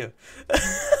 Screw you.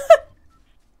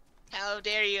 How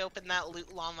dare you open that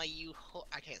loot llama, you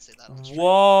I can't say that on stream.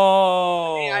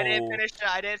 Whoa. I didn't finish it.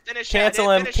 I didn't finish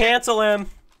Cancel it. him. Cancel him.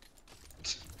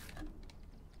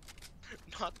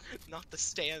 not the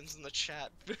stands in the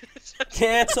chat.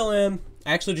 Cancel him.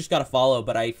 I actually just got a follow,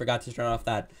 but I forgot to turn off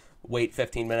that wait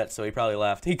 15 minutes, so he probably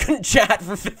left. He couldn't chat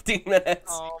for 15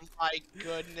 minutes. Oh my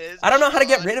goodness. I don't know how to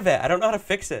get rid of it. I don't know how to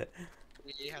fix it.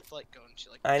 You have to like go into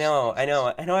like. I know.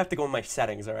 I have to go in my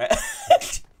settings, all right?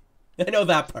 I know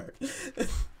that part.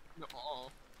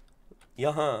 No.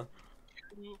 Yeah.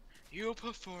 You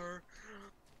prefer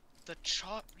the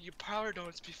your power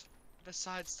donuts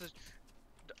besides the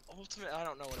ultimate. I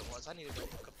don't know what it was. I need to go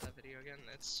look up that video again.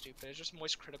 It's stupid. It's just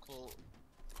Moist Critical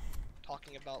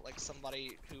talking about like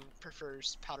somebody who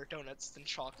prefers powdered donuts than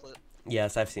chocolate.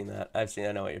 Yes, I've seen that. I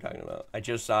know what you're talking about. I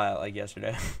just saw it like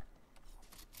yesterday.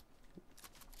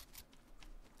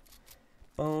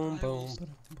 Boom, boom,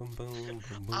 boom, boom, boom,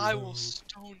 boom. I will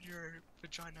stone your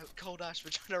vagina, cold ass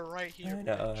vagina right here.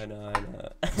 I know.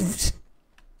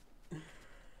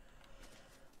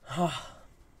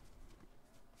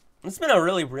 It's been a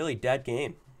really, really dead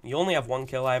game. You only have 1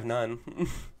 kill, I have none. Well,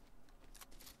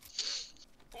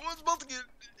 it's about to get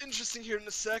interesting here in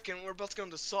a second. We're about to go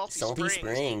into Salty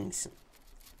Springs.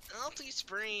 Salty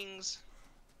Springs.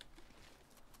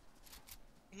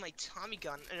 My Tommy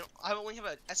gun, and I only have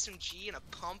an SMG and a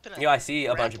pump and a. Yeah, I see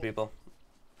a bunch of people.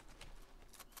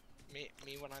 Me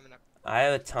when I'm in a. I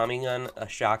have a Tommy gun, a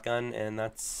shotgun, and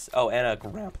that's and a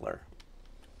grappler.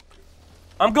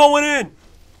 I'm going in.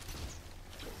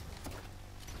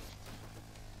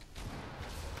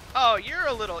 Oh, you're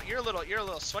a little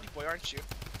sweaty boy, aren't you?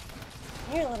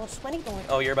 You're a little sweaty boy.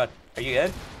 Oh, are you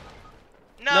good?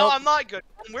 No, Nope. I'm not good.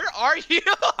 Where are you?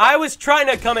 I was trying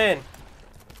to come in.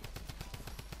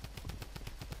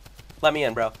 Let me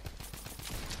in, bro.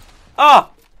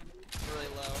 Oh! Really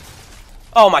low.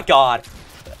 Oh my god.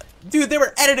 Dude, they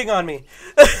were editing on me.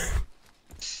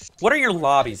 What are your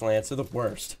lobbies, Lance? They're the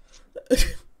worst.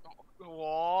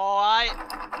 What?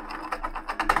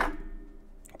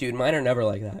 Dude, mine are never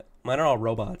like that. Mine are all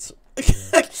robots.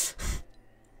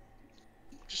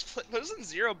 Just put those in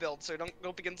zero build so I don't go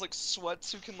up against like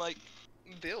sweats who can like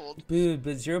build. Dude,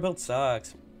 but zero build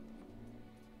sucks.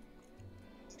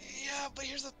 Yeah, but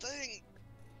here's the thing.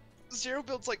 Zero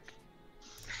build's like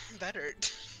better.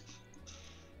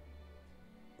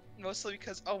 Mostly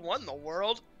because I won the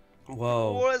world.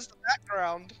 Whoa. What is the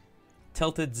background?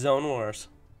 Tilted Zone Wars.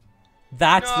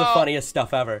 That's the No. funniest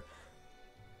stuff ever.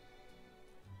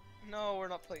 No, we're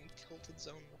not playing Tilted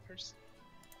Zone Wars.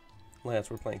 Lance,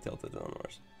 we're playing Tilted Zone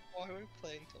Wars. Why are we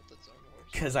playing Tilted Zone Wars?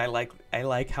 Because I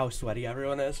like how sweaty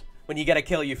everyone is. When you get a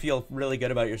kill, you feel really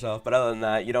good about yourself. But other than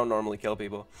that, you don't normally kill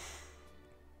people.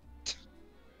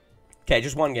 Okay,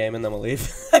 just one game and then we'll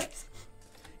leave.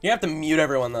 You have to mute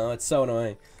everyone though. It's so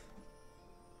annoying.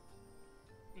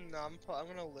 No, I'm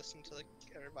gonna listen to like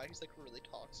everybody who's like really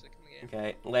toxic in the game.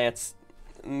 Okay, Lance,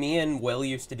 me and Will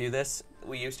used to do this.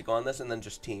 We used to go on this and then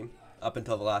just team up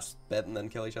until the last bit and then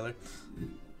kill each other.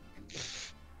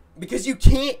 Because you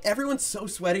can't. Everyone's so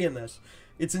sweaty in this.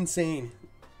 It's insane.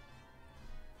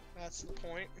 That's the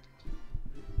point.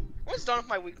 I'm almost done with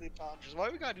my weekly challenges. Why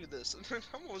we gotta do this? I'm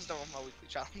almost done with my weekly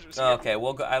challenges. Oh, okay,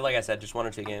 we'll go. Like I said, just 1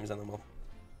 or 2 games and then we'll.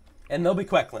 And they'll be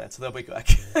quick, Lance. They'll be quick.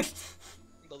 They'll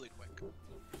be quick.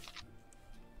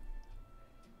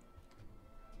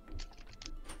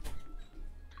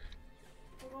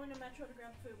 We're going to Metro to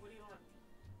grab food. What do you want?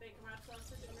 Bacon wrap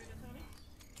sausage and rigatoni?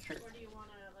 Sure. Or do you want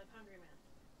a like Hungry Man?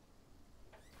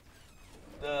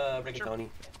 The rigatoni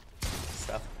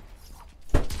stuff.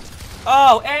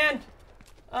 Oh, and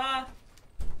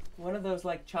one of those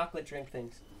like chocolate drink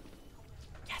things.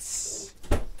 Yes.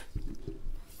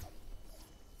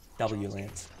 W,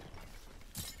 Lance.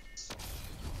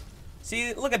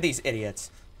 See, look at these idiots.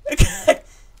 You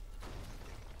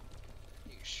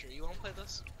sure you won't play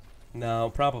this?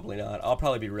 No, probably not. I'll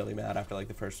probably be really mad after like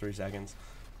the first 3 seconds.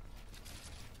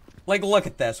 Like, look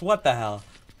at this. What the hell?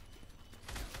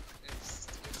 It's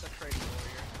a crazy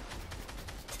warrior.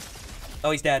 Oh,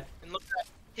 he's dead. And look at that.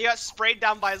 He got sprayed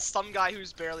down by some guy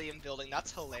who's barely in building.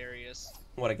 That's hilarious.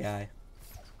 What a guy.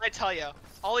 I tell you,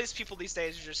 all these people these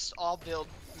days are just all build,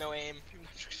 no aim.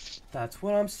 That's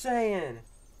what I'm saying.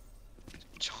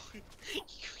 John, you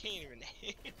can't even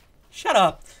aim. Shut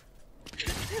up.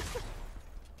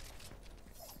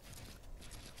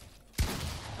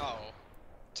 Oh.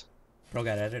 Bro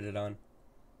got edited on.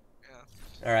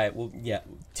 Yeah. Alright, well, yeah.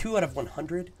 2 out of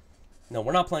 100? No,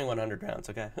 we're not playing 100 rounds,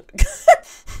 okay?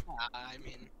 I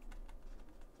mean,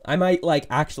 I might, like,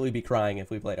 actually be crying if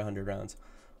we played 100 rounds.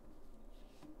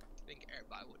 I think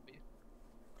everybody would be.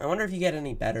 I wonder if you get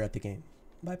any better at the game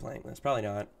by playing this. Probably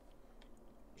not.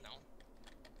 No.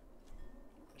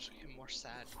 Just get more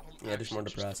sad. Yeah, just more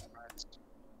depressed.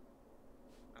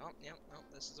 Oh, yep, no.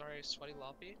 This is our sweaty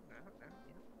lobby. No, no,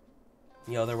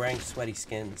 yeah. Yo, they're wearing sweaty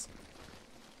skins.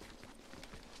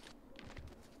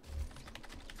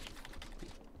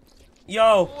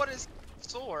 Yo! What is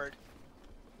sword?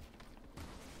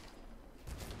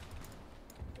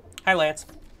 Hi, Lance.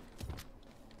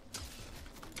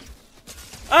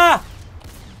 Ah!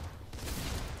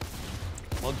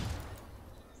 Well,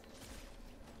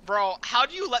 Bro, how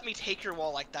do you let me take your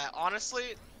wall like that?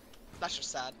 Honestly, that's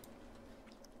just sad.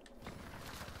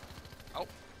 Oh.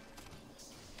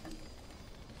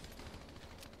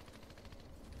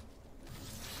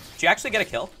 did you actually get a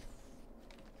kill?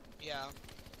 Yeah.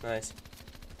 Nice.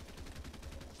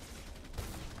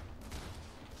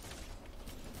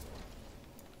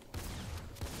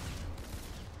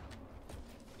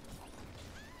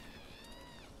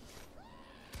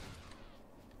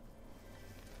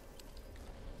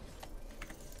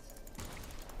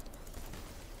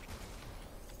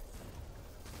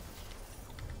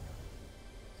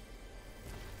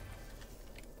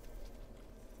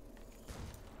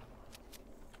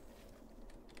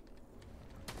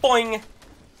 Boing!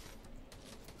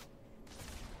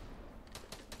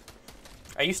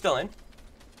 Are you still in?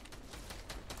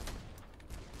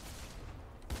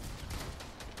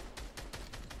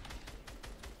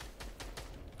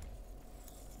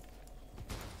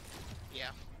 Yeah.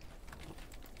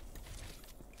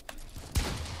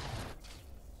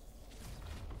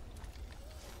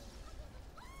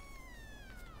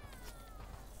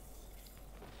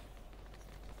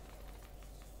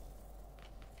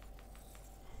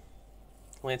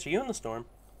 Lance, are you in the storm?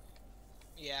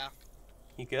 Yeah.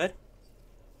 You good?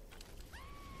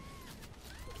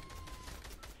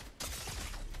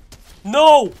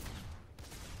 No!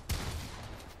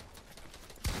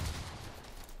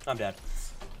 I'm dead.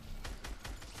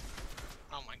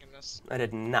 Oh my goodness. I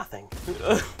did nothing.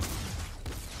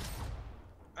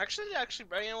 Actually,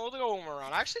 you know, we'll go one more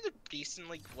round. I actually did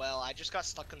decently well. I just got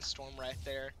stuck in storm right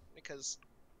there because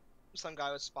some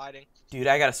guy was fighting. Dude,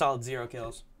 I got a solid 0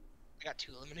 kills. I got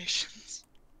 2 eliminations.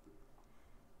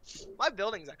 My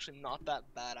building's actually not that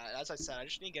bad. As I said, I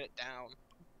just need to get it down.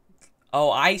 Oh,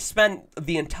 I spent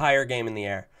the entire game in the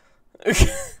air.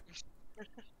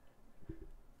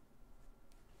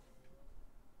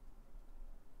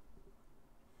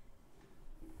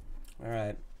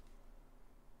 Alright.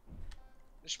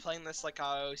 Just playing this like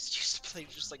I always used to play,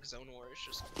 just like Zone Wars.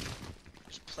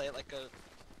 Just play it like a.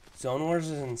 Zone Wars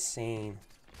is insane.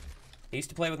 I used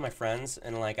to play with my friends,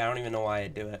 and like I don't even know why I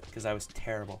do it, because I was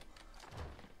terrible.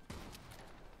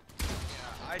 Yeah,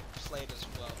 I played as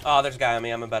well. Oh, there's a guy on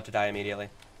me. I'm about to die immediately.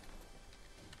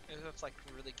 It's like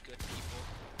really good people.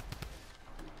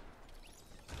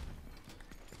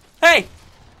 Hey!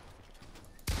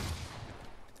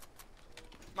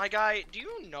 My guy, do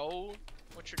you know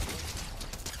what you're doing?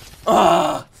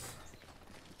 Ah!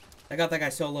 I got that guy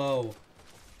so low.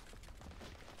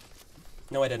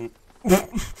 No, I didn't.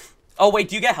 Oh, wait,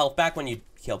 do you get health back when you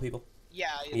kill people? Yeah.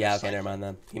 Yeah, okay, never mind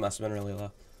then. He must have been really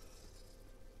low.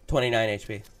 29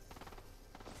 HP.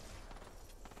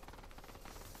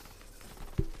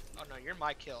 Oh no, you're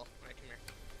my kill. Right, come here.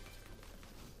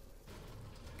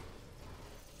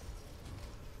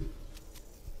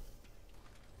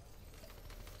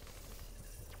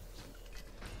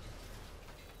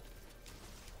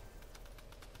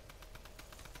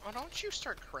 Oh, don't you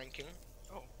start cranking.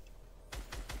 Oh.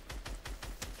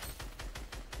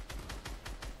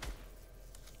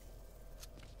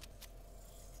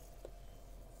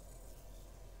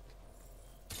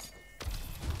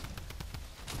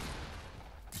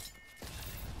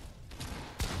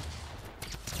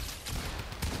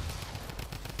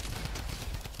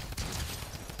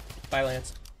 Bye,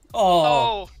 Lance.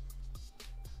 Oh.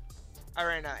 I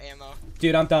ran out of ammo.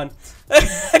 Dude, I'm done. Yeah,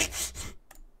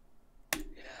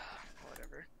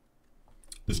 whatever.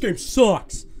 This game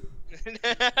sucks.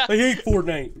 I hate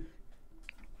Fortnite.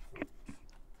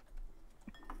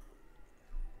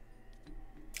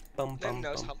 Bum, Who bum,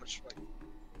 knows bum. how much like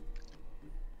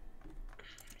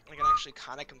I can actually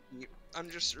kind of compete. I'm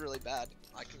just really bad.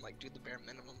 I can like do the bare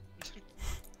minimum.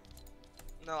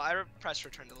 No, I press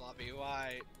return to lobby.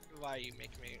 Why you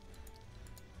make me?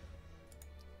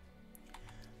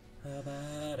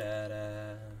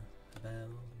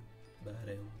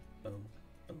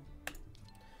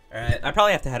 Alright, I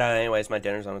probably have to head out anyways. My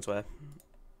dinner's on its way.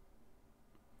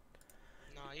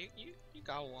 No, you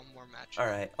got one more match.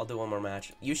 Alright, I'll do one more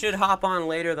match. You should hop on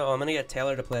later, though. I'm gonna get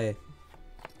Taylor to play. Okay.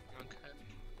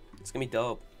 It's gonna be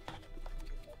dope.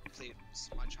 Complete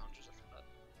my challenges after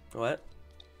that. What?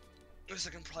 I guess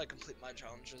I can probably complete my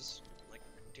challenges like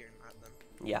during that then.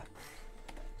 Yeah.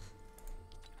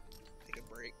 Take a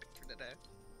break for the day.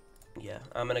 Yeah,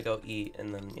 I'm gonna go eat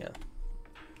and then yeah.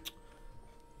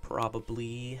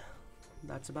 Probably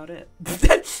that's about it.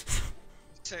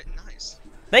 Nice.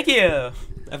 Thank you.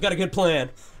 I've got a good plan.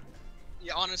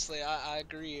 Yeah, honestly, I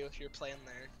agree with your plan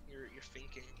there. Your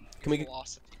thinking. Can we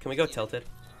philosophy. can we go Yeah. tilted?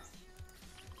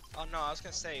 Oh no, I was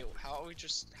gonna say, how about we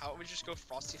just go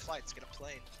Frosty Flights, get a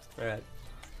plane? All right.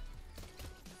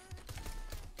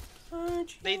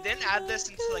 They didn't add this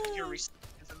until like your recent.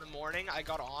 In the morning, I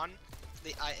got on,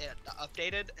 I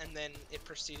updated, and then it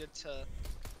proceeded to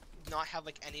not have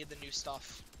like any of the new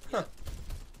stuff. Huh.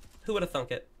 Who would have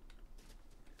thunk it?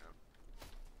 Yeah.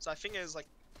 So I think it was like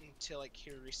until like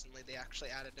here recently they actually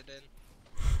added it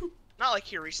in. Not like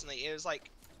here recently. It was like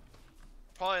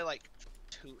probably like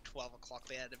 12 o'clock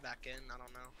they added it back in. I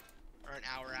don't know, or an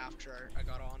hour after I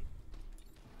got on.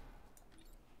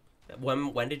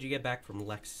 When did you get back from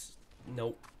Lex?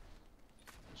 Nope.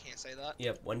 Can't say that.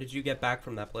 Yep. When did you get back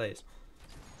from that place?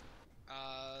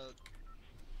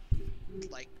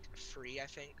 Like 3, I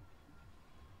think.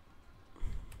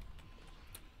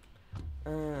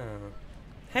 Oh.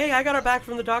 Hey, I got her back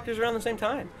from the doctors around the same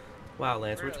time. Wow,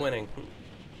 Lance, Really? we're twinning.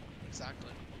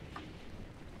 Exactly.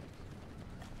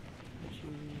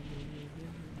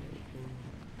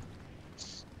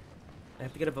 I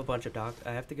have to give a bunch of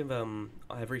I have to give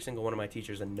every single one of my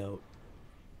teachers a note.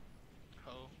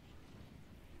 Oh.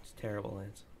 It's terrible,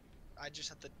 Lance. I just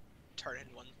have to turn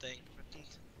in one thing.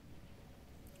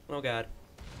 Oh god.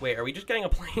 Wait, are we just getting a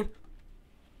plane?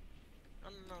 I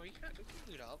don't know. We can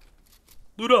loot up.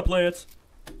 Loot up, Lance.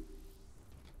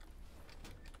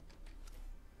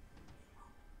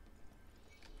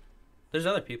 There's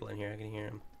other people in here. I can hear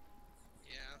them.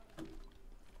 Yeah.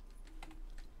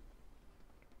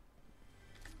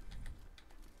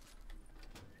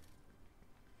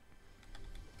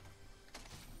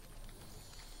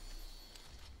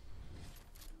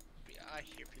 Yeah, I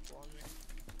hear people on me.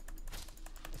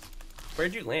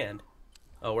 Where'd you land?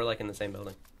 Oh, we're like in the same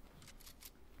building.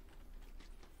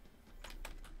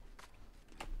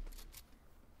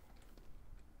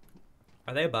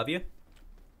 Are they above you?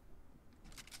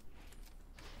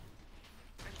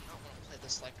 I do not want to play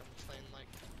this like I'm playing like.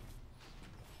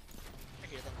 I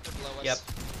hear them. They're below us. Yep.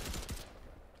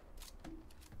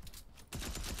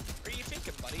 What are you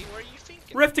thinking, buddy? What are you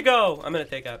thinking? Rift to go! I'm gonna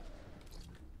take up.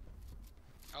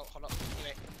 Oh, hold up.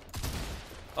 Anyway.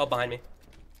 Oh, behind me.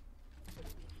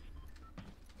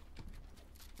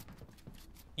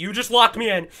 You just locked me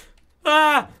in!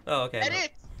 Ah! Oh, okay. No.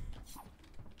 Edit!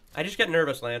 I just get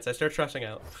nervous, Lance. I start stressing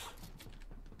out.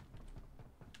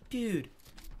 Dude.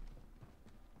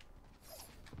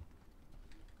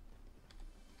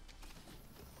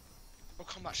 Oh,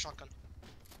 combat shotgun.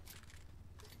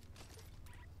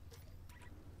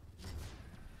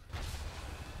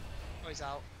 Oh, he's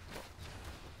out.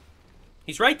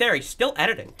 He's right there. He's still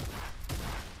editing.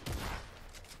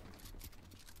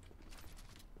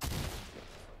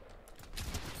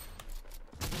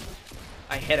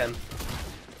 I hit him.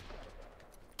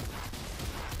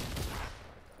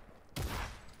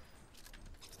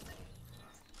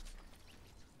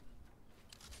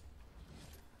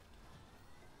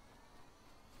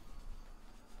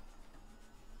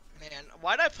 Man,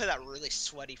 why did I play that really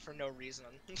sweaty for no reason?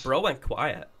 Bro went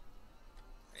quiet.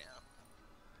 Yeah.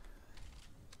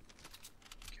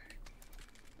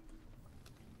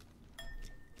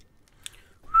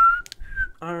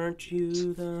 Aren't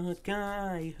you the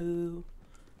guy who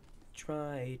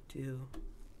tried to...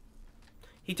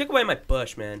 He took away my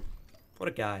bush, man. What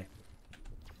a guy.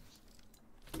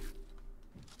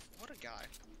 What a guy.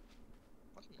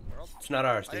 What in the world? It's not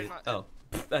ours, I did dude. not- Oh,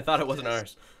 I thought it wasn't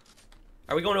ours.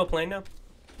 Are we going to a plane now?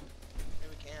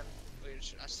 Maybe we can.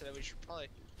 I said we should probably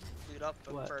loot up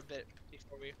What? for a bit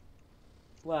before we.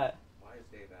 What? Why is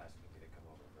Dave asking me to come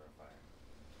over for a fire?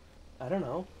 I don't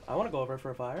know. I want to go over for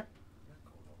a fire. I'm not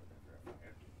going over there for a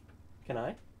fire. Can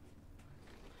I?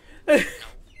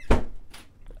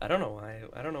 I don't know why.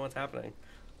 I don't know what's happening.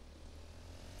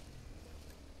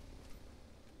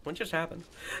 What just happened?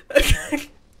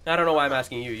 I don't know why I'm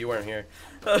asking you. You weren't here.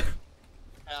 Yeah.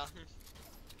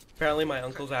 Apparently my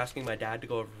uncle's asking my dad to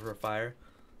go over for a fire.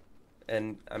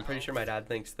 And I'm pretty Oh. sure my dad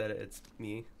thinks that it's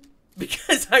me.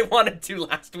 Because I wanted to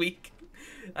last week.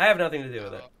 I have nothing to do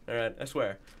with it. Alright, I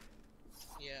swear.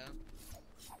 Yeah.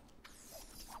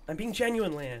 I'm being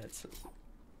genuine, Lance. Mhm.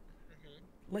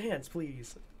 Lance,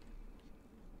 please.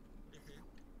 Mhm.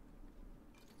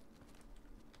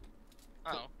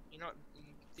 Oh, you know what?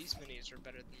 These minis are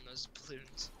better than those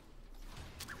balloons.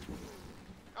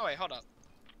 Oh wait, hold up.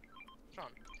 Sean,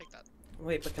 take that.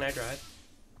 Wait, but can I drive?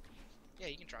 Yeah,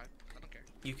 you can drive. I don't care.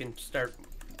 You can start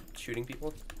shooting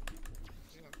people?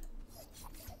 Yeah.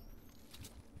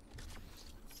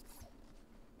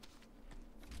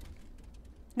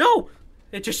 No!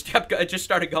 It just it just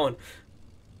started going.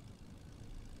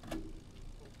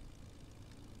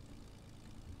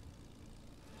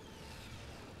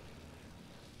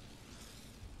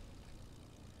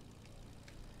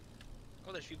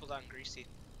 Oh, there's people down Greasy.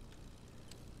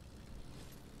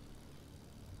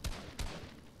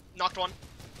 Knocked one.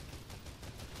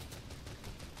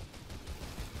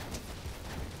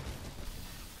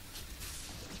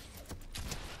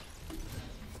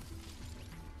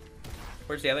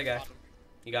 Where's the other guy? Got him.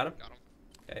 You got him? Got him.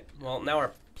 Okay. Well, now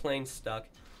our plane's stuck.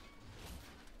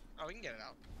 Oh, we can get it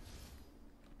out.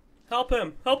 Help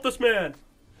him! Help this man!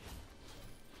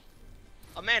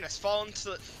 A man has fallen to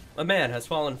the... A man has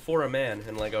fallen for a man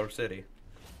in Lego City.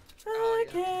 Oh,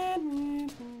 yeah.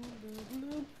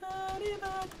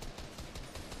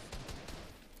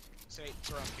 So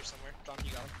it's around here somewhere. John,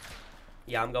 you got him.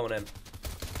 Yeah, I'm going in.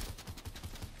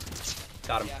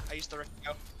 Got him. Yeah, I used the rift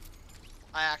go.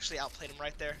 I actually outplayed him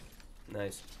right there.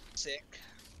 Nice. Sick.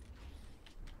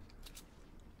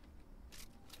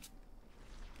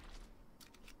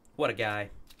 What a guy.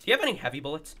 Do you have any heavy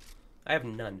bullets? I have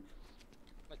none.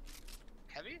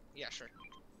 Heavy? Yeah, sure.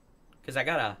 Cause I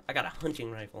got a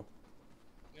hunting rifle.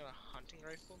 You got a hunting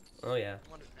rifle? Oh yeah.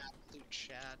 What an absolute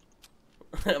Chad.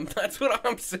 That's what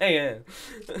I'm saying.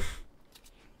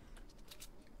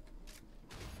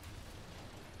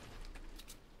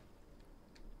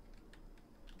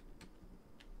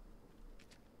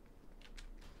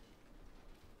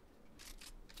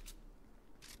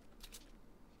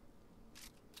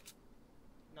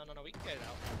 No, we can get it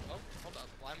out. Oh, hold up.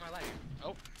 Why am I lagging?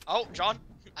 Oh, John!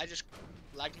 I just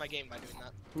lagged my game by doing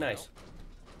that. Nice.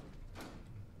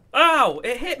 Ow!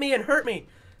 It hit me and hurt me.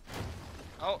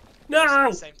 Oh.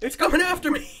 No! Same thing. It's coming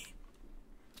after me!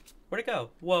 Where'd it go?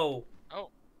 Whoa. Oh.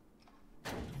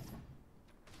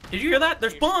 Did you hear that?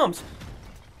 There's bombs!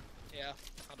 Yeah.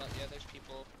 Hold up. Yeah, there's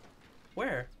people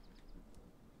Where?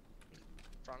 in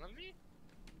front of me?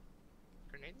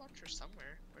 Grenade launcher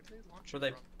somewhere. Where did they launch Were it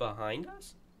they from? behind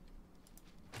us?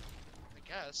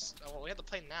 I guess. Oh, well, we have the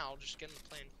plane now. Just get in the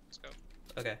plane. Let's go.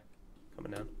 Okay.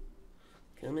 Coming down.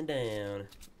 Coming down.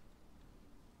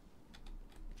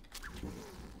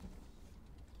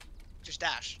 Just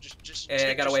dash. Just.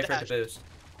 Hey, I gotta just wait for dash. it to boost.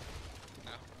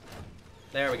 Oh.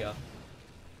 There we go. I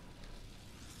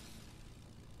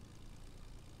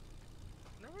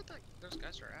wonder where those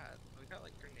guys are at. We got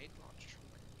like grenade launchers from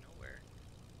like nowhere.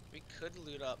 We could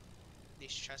loot up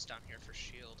these chests down here for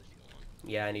shield if you want.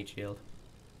 Yeah, I need shield.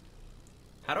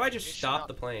 How do I just You should stop not-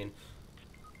 the plane?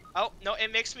 Oh no,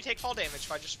 it makes me take fall damage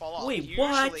if I just fall off. Wait, Usually,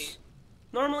 what?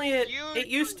 Normally it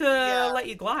used to yeah. let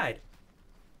you glide.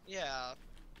 Yeah.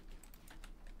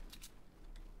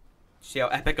 See how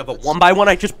epic of a 1x1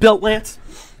 I just built, Lance?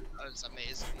 That was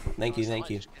amazing. Thank you, Honestly, thank I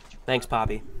you. just get you. Thanks,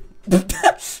 Poppy. Okay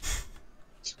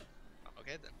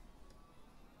then.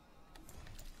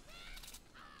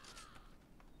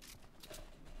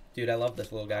 Dude, I love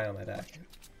this little guy on my back.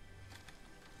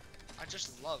 I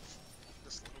just love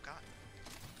this little guy.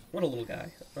 What a little guy.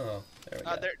 Oh, there we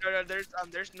go.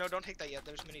 There's no, don't take that yet.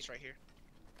 There's minis right here.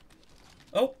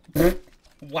 Oh!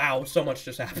 Wow, so much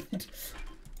just happened.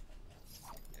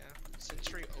 Yeah.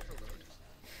 Sensory overload.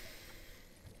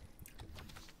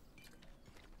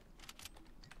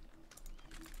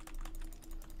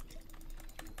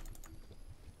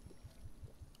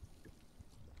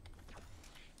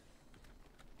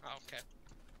 Oh, okay.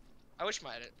 I wish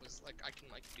my edit was like I can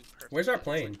like do perfect. Where's our edits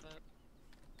plane? Like that.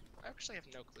 I actually have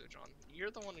no clue, John.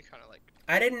 You're the one who kind of like.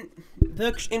 I didn't...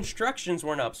 The instructions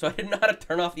weren't up, so I didn't know how to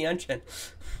turn off the engine.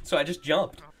 So I just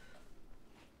jumped.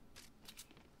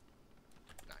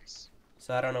 Nice.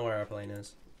 So I don't know where our plane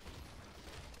is.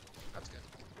 That's good.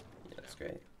 Yeah, that's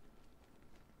great.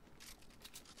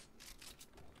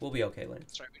 We'll be okay,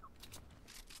 Lance. Sorry,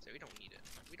 we don't need it.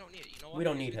 We don't need it. You know what? We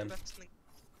don't Maybe need him. that's something-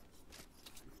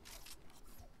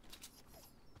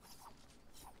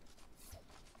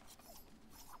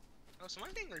 Oh, so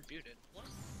I'm being rebooted. What?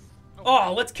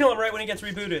 Oh, let's kill him right when he gets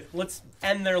rebooted. Let's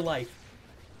end their life.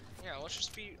 Yeah, let's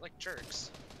just be like jerks.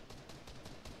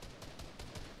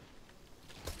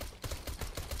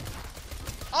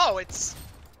 Oh, it's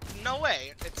no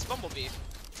way. It's Bumblebee.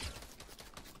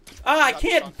 Ah, I got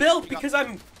can't this one. build You got because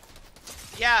I'm...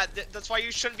 Yeah, that's why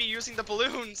you shouldn't be using the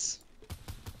balloons.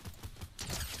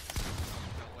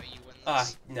 No way you win this. Ah,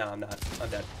 no, I'm not. I'm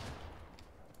dead.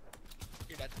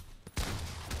 You're dead.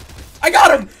 I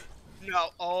got him! No.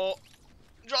 Oh,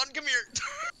 John, come here.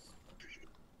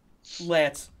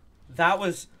 Lance, that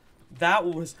was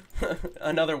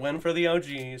another win for the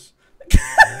OGs.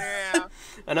 Yeah.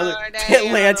 Another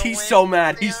Another Lance, he's win so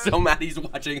mad. for He's so mad he's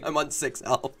watching. I'm on 6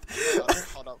 health.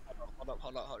 Hold up.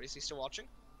 Is he still watching?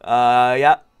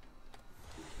 Yeah.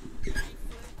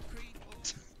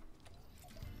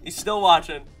 He's still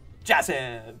watching. Jazz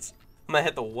hands. I'm gonna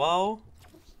hit the whoa.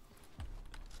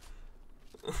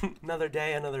 Another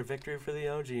day, another victory for the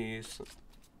OGs. And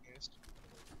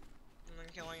then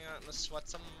killing the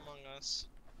sweats among us.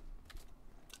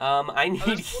 I need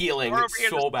there's a golden healing star over here.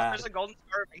 so bad. There's a golden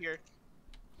star over here.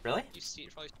 Really? You see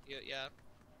it, probably see it, yeah.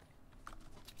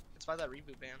 It's by that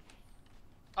reboot ban.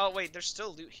 Oh wait, there's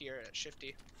still loot here at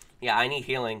Shifty. Yeah, I need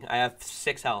healing. I have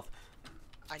 6 health.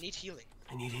 I need healing.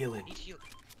 I need healing. I need healing.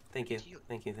 Thank you. healing.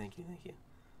 Thank you. Thank you. Thank you.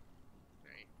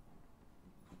 Alright.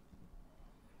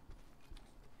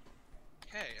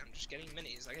 Okay, I'm just getting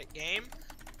minis. I get game.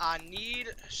 I need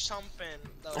something.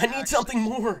 I need something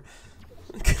more.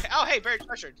 Okay. Oh, hey, buried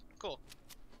treasured. Cool.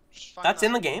 That's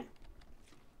in the game?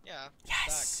 Yeah.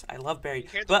 Yes. I love buried.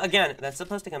 Here's But the- again, that's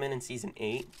supposed to come in season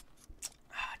 8.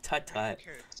 Ah, tut tut. Who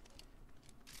cares?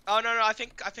 Oh no, I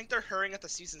think they're hurrying up the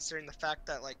season, considering the fact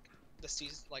that like the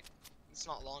season it's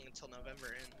not long until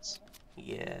November ends.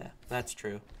 Yeah, that's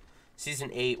true. Season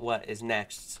 8, what, is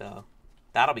next, so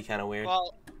that'll be kind of weird.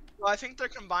 Well, I think they're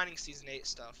combining season 8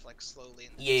 stuff like slowly.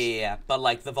 Yeah, but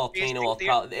like the volcano will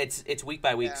probably, it's week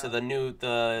by week, Yeah. so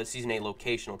the season 8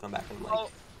 location will come back in like.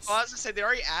 Well, I was gonna say they're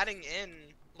already adding in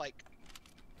like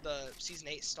the season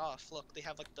 8 stuff. Look, they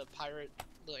have like the pirate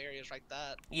little areas like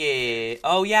that. Yeah.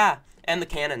 Oh yeah, and the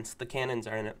cannons. The cannons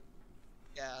are in it.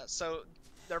 Yeah, so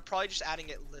they're probably just adding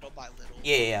it little by little.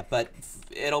 Yeah, but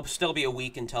it'll still be a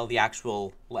week until the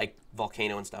actual like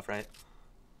volcano and stuff, right?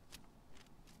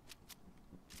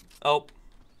 Oh.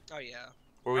 Oh yeah.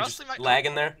 Were we Or just else they might-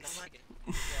 lagging there? No, I'm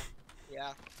lagging.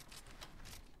 Yeah.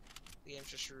 The game's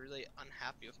just really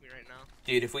unhappy with me right now.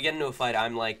 Dude, if we get into a fight,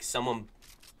 I'm like someone.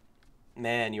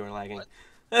 Man, you were lagging.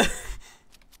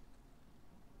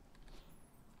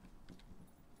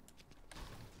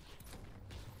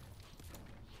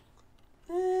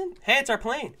 Hey, it's our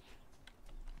plane.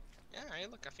 Yeah, hey,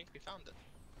 look, I think we found it.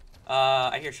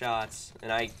 I hear shots,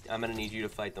 and I'm gonna need you to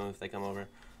fight them if they come over.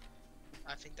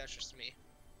 I think that's just me.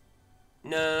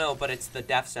 No, but it's the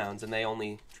death sounds, and they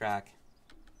only track.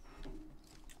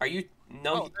 Are you?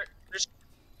 No. Oh, there's.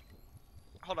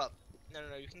 Hold up. No,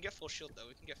 you can get full shield though.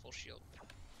 We can get full shield.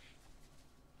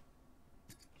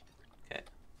 Okay.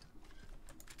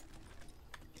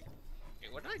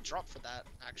 Wait, what did I drop for that?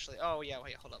 Actually, oh yeah.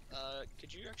 Wait, hold up.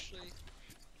 Could you actually?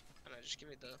 I don't know, just give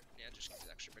me the. Yeah, just give me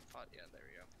the extra big pot. Yeah, there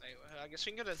we go. Anyway, I guess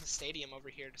we can go to the stadium over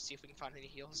here to see if we can find any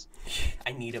heals.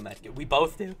 I need a medkit. We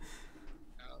both do.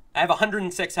 Oh. I have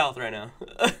 106 health right now.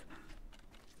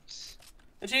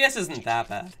 Which I guess isn't that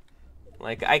bad.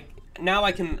 Like I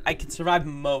can survive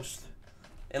most,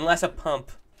 unless a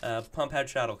pump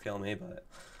headshot will kill me. But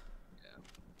Yeah.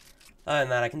 other than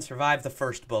that, I can survive the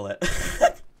first bullet.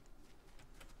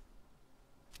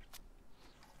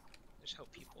 Just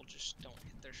hope people just don't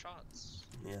hit their shots.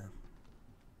 Yeah.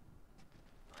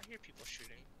 I hear people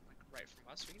shooting like right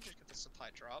from us. We can just get the supply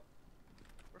drop.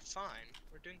 We're fine.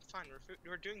 We're doing fine.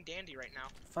 We're doing dandy right now.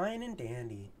 Fine and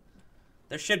dandy.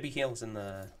 There should be heals in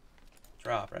the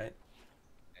drop, right?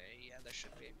 Yeah, there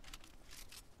should be.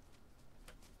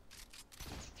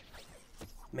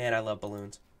 Man, I love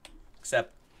balloons.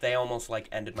 Except they almost like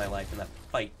ended my life in that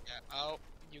fight. Yeah. Oh,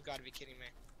 you gotta be kidding me.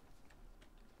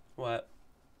 What?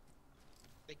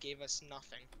 They gave us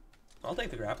nothing. I'll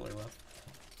take the grappler, well.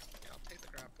 Yeah, I'll take the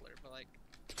grappler, but like.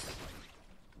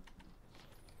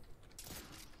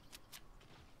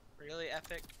 Really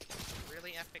epic?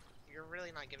 Really epic? You're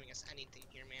really not giving us anything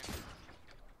here, man.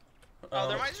 Oh,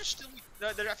 there might just still be.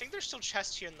 I think there's still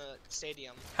chests here in the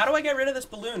stadium. How do I get rid of this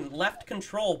balloon? Left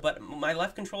control, but my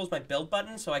left control is my build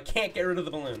button, so I can't get rid of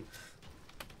the balloon.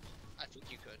 I think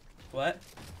you could. What?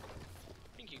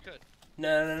 I think you could.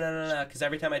 No, because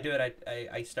every time I do it,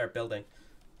 I start building.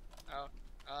 Oh,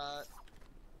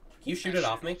 Can you shoot it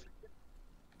off me?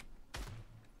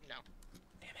 No.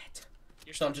 Damn it.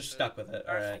 You're So I'm just stuck with it.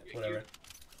 Alright, You- whatever.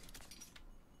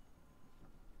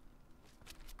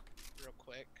 Real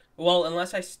quick. Well,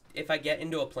 unless if I get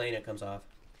into a plane, it comes off.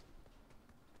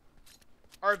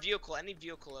 Or a vehicle. Any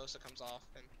vehicle also comes off.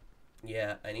 And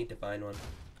Yeah, I need to find one.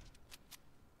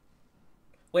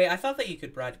 Wait, I thought that you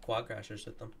could ride quad crashers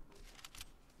with them.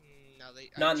 no,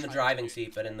 I Not in the tried driving to.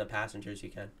 seat, but in the passengers you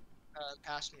can.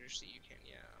 Passenger seat you can,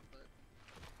 yeah, but.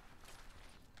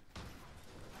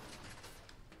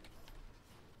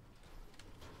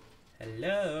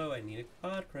 Hello, I need a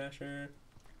quad crasher.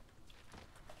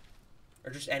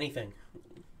 Or just anything.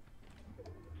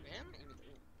 Man,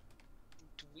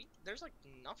 there's like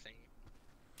nothing.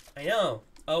 I know.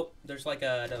 Oh, there's like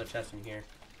another chest in here.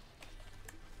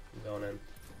 I'm going in.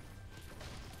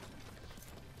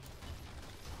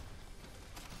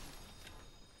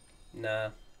 Nah.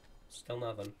 Still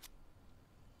nothing.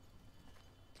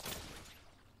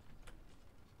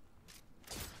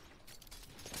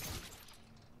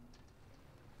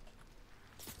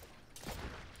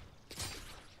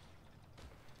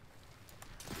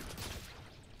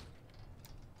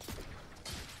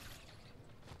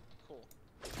 Cool.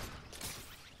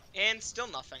 And still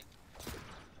nothing.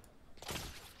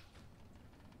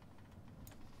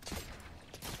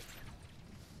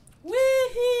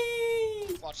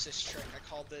 Wee-hee! Watch this trick. I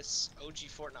call this OG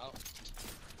Fortnite.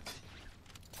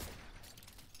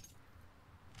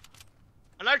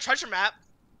 Another treasure map.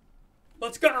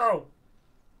 Let's go!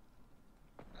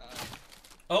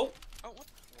 Oh! Oh, what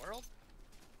the world?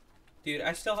 Dude,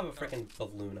 I still have a freaking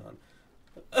balloon on.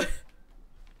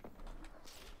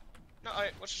 No,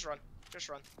 alright, let's just run. Just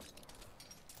run.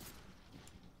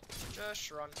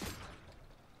 Just run.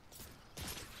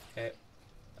 Okay.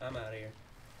 I'm out of here.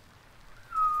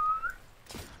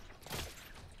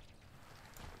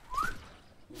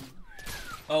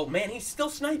 Oh man, he's still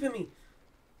sniping me!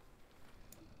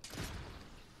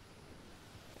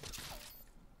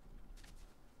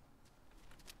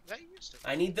 That used it.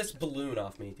 I need this balloon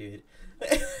off me, dude.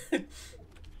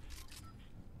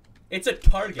 It's a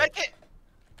target. Make it!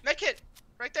 Make it!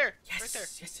 Right there! Yes, Right there.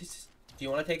 yes. Do you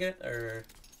want to take it, or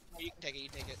No, you can take it, you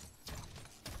take it.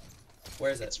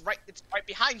 where is it? It's right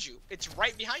behind you. It's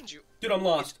right behind you. Dude, I'm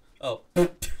lost. Oh.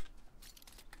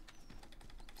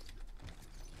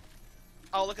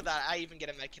 Oh, look at that. I even get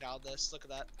a med kit out of this. Look at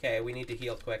that. Okay, we need to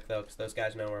heal quick, though, because those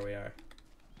guys know where we are.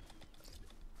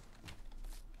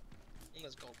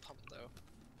 This gold pump, though.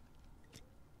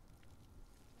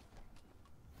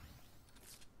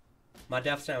 My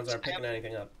death sounds aren't picking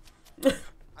anything up. I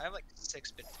have like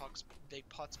 6 big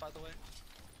pots, by the way.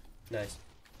 Nice.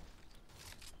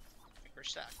 For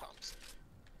stack bombs.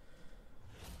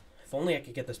 If only I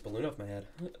could get this balloon off my head.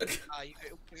 You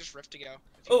can just rift to go.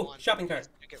 If you Oh, want. shopping cart.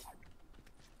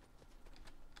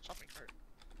 Shopping cart.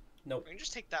 Nope. We can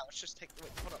just take that. Let's just take.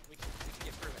 Wait, hold up. We can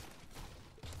get through it.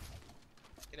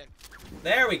 Get in.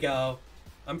 There we go.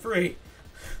 I'm free.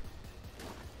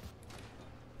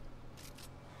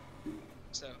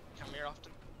 So, come here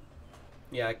often?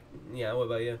 Yeah, yeah, what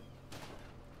about you?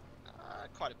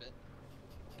 Quite a bit.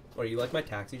 Are you like my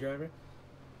taxi driver?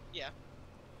 Yeah.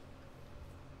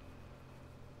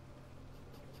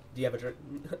 Do you have a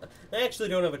I actually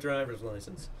don't have a driver's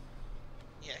license.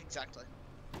 Yeah, exactly.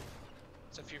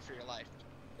 So fear for your life.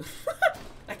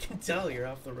 I can tell you're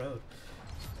off the road.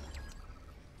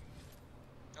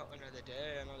 Oh, another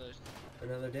day,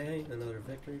 Another day, another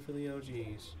victory for the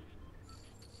OGs.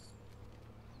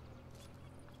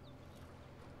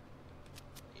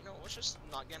 You know, let's just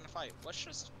not get in a fight. Let's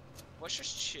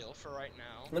just chill for right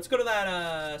now. Let's go to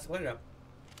that supply drop.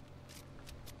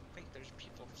 I think there's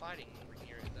people fighting over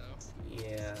here, though.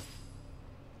 Yeah.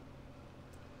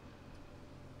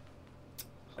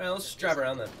 Alright, let's just drive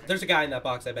around then. There's a guy in that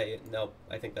box, I bet you. Nope,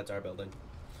 I think that's our building.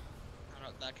 I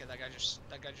don't know,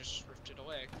 that guy just rifted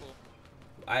away. Cool.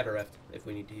 I have a rift if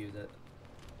we need to use it.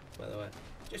 By the way,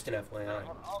 just an FYI.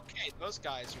 Okay, those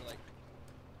guys are like.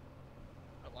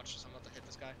 Oh, watch this. I'm about to hit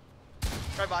this guy.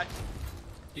 Drive by.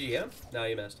 Did you get him? No,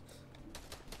 you missed.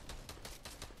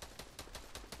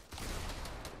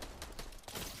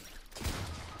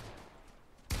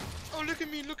 Oh, look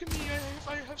at me! Look at me!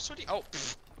 I have sweaty. Oh.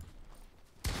 Pfft.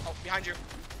 Oh, behind you.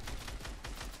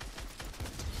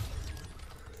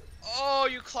 Oh,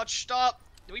 you clutched up.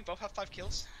 Do we both have 5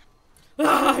 kills?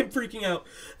 Ah, I'm freaking out.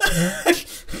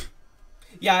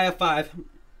 Yeah, I have 5.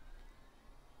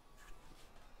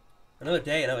 Another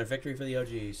day, another victory for the OGs.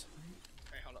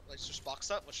 Okay, hold up. Let's just box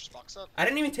up. I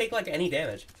didn't even take like any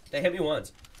damage. They hit me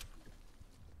once.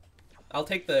 I'll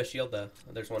take the shield though.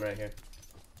 There's one right here.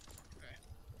 Okay.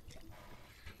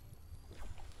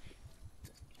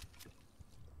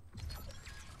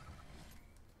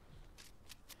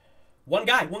 One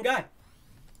guy.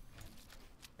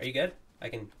 Are you good? I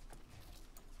can.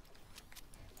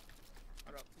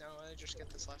 Hold up. No, I just get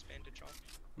this last bandage off.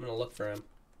 I'm gonna look for him.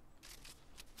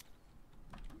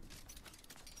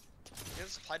 Get a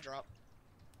supply drop.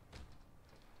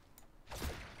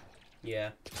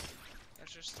 Yeah.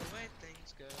 That's just the way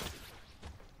things go.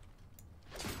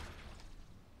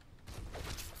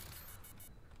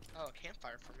 Oh, a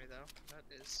campfire for me though. That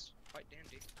is quite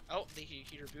dandy. Oh, he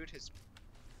rebooted his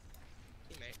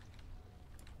teammate.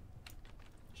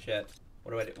 Shit.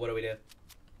 What do we do?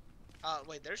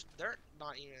 Wait, they're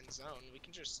not even in zone. We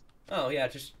can just. Oh yeah,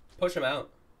 just push him out.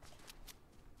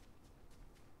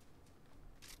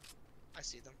 I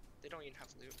see them. They don't even have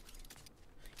loot.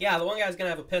 Yeah, the one guy's gonna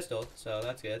have a pistol, so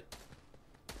that's good.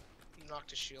 He knocked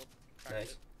his shield. Cracked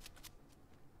Nice. it.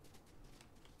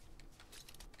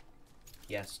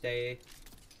 Yeah, stay.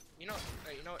 You know,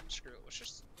 hey, you know what? Screw it.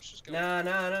 Let's just go.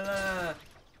 Nah.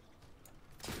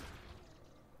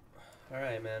 All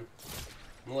right, man.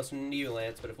 I'm listening to you,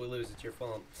 Lance. But if we lose, it's your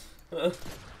fault.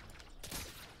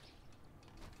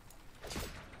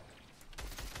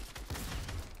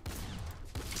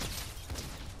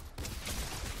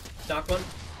 Knock one.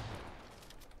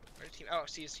 Where's team? Oh,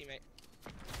 see his teammate.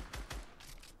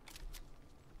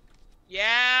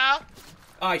 Yeah.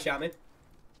 Oh, he shot me.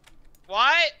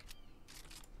 What?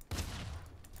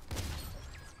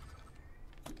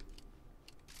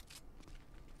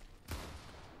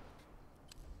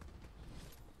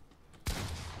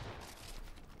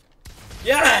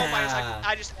 Yeah. Oh my!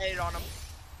 I just ate on him.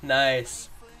 Nice.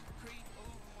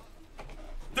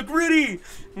 The gritty.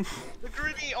 The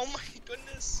gritty. Oh my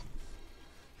goodness.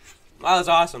 Wow, that was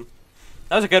awesome.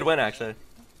 That was a good win, actually.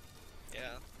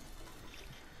 Yeah.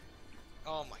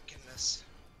 Oh my goodness.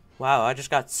 Wow, I just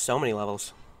got so many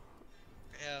levels.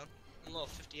 Yeah. I'm level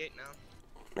 58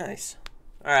 now. Nice.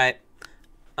 All right.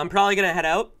 I'm probably gonna head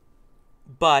out,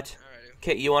 but Alrighty.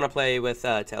 okay, you want to play with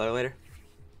Taylor later?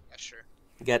 Yeah, sure.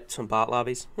 Get some bot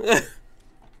lobbies.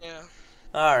 Yeah.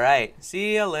 All right.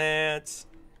 See ya, Lance.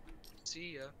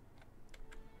 See ya.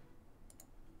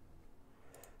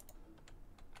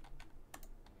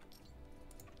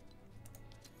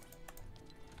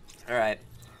 All right.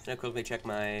 I'm gonna quickly check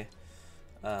my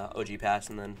OG pass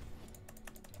and then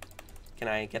can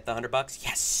I get the $100?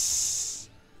 Yes.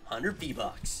 100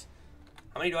 V-Bucks.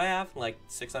 How many do I have? Like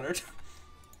 600?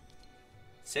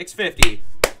 650.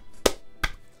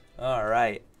 All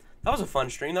right. That was a fun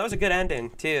stream. That was a good ending,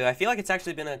 too. I feel like it's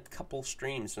actually been a couple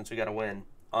streams since we got a win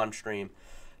on stream.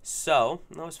 So,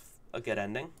 that was a good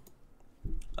ending.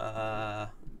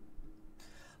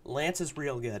 Lance is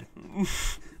real good.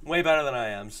 Way better than I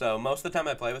am. So, most of the time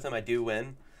I play with him, I do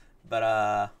win.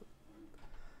 But,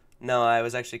 no, I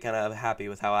was actually kind of happy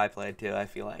with how I played, too. I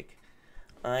feel like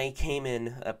I came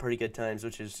in at pretty good times,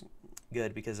 which is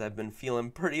good because I've been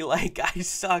feeling pretty like I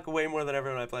suck way more than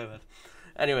everyone I play with.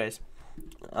 Anyways,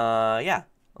 yeah,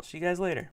 I'll see you guys later.